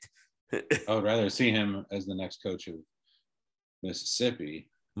planet. I would rather see him as the next coach of Mississippi.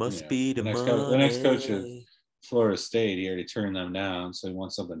 Must be the next coach of Florida State. He already turned them down, so he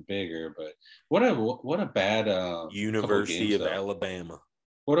wants something bigger. But what a bad University of Alabama.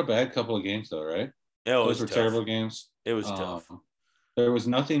 What a bad couple of games, though, right? Those were terrible games. It was tough. There was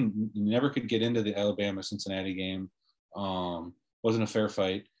nothing. You never could get into the Alabama-Cincinnati game. Wasn't a fair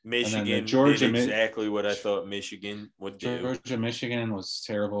fight. Michigan did exactly what I thought Michigan would do. Michigan was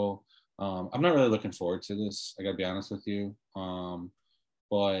terrible. I'm not really looking forward to this. I got to be honest with you.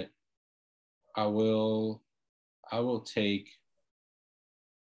 But I will take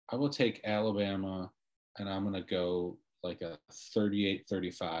Alabama, and I'm going to go like a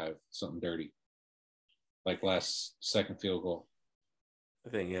 38-35, something dirty. Like last second field goal. I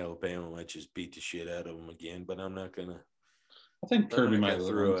think Alabama might just beat the shit out of them again, but I'm not going to. I think Kirby might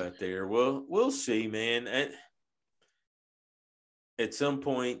throw out there. Well, we'll see, man. At some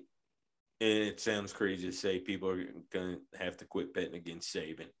point, and it sounds crazy to say, people are going to have to quit betting against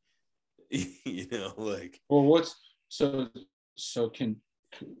Saban. Well,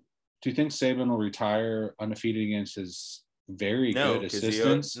 do you think Saban will retire undefeated against his very good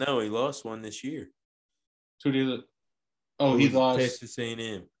assistants? He lost one this year. Who did it? Oh, he lost Texas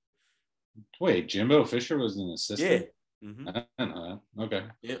A&M. Wait, Jimbo Fisher was an assistant? Yeah. Mm-hmm. I don't know that. Okay.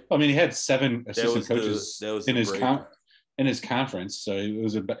 Yeah. Well, I mean, he had 7 assistant coaches That was in the his breaker. in his conference, so he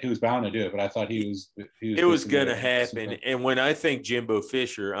was bound to do it. But I thought he was It was basically going to an happen. assistant. And when I think Jimbo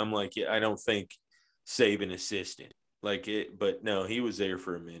Fisher, I'm like, yeah, I don't think Saban assistant. Like it, but no, he was there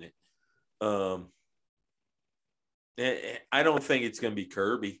for a minute. I don't think it's going to be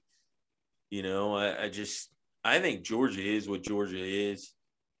Kirby. You know, I think Georgia is what Georgia is.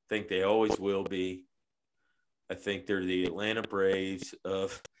 I think they always will be. I think they're the Atlanta Braves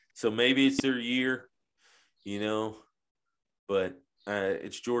so maybe it's their year, you know, but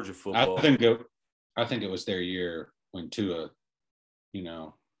it's Georgia football. I think it was their year when Tua, you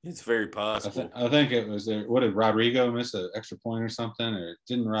know. It's very possible. I think it was there. What did Rodrigo miss an extra point or something? Or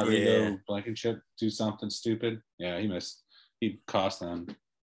didn't Rodrigo Blankenship do something stupid? Yeah, he missed. He cost them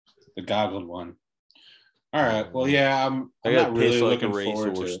the goggled one. All right. Well, yeah, I'm not really looking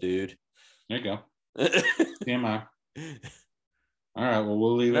forward to it. Dude. There you go. TMI. All right. Well,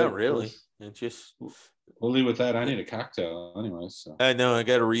 we'll leave it. Not really. We'll leave with that. I need a cocktail anyway. So I know I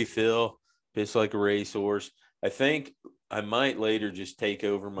got a refill. Piss like a racehorse. I think I might later just take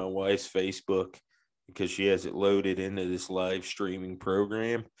over my wife's Facebook because she has it loaded into this live streaming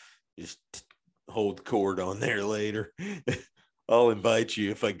program. Just hold court on there later. I'll invite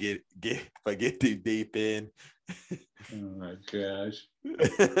you if I get too deep in. Oh my gosh.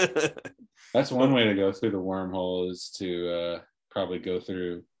 That's one way to go through the wormhole is to probably go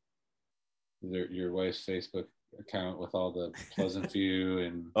through your wife's Facebook account with all the Pleasant View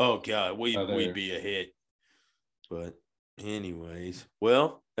and oh god, we'd be a hit. But anyways,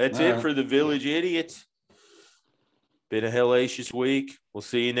 well, that's all it right. For the Village Idiots. Been a hellacious week. We'll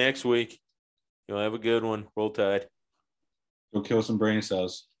see you next week. You'll have a good one. Roll Tide. Go kill some brain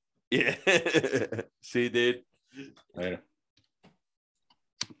cells. Yeah. See you, dude. Later.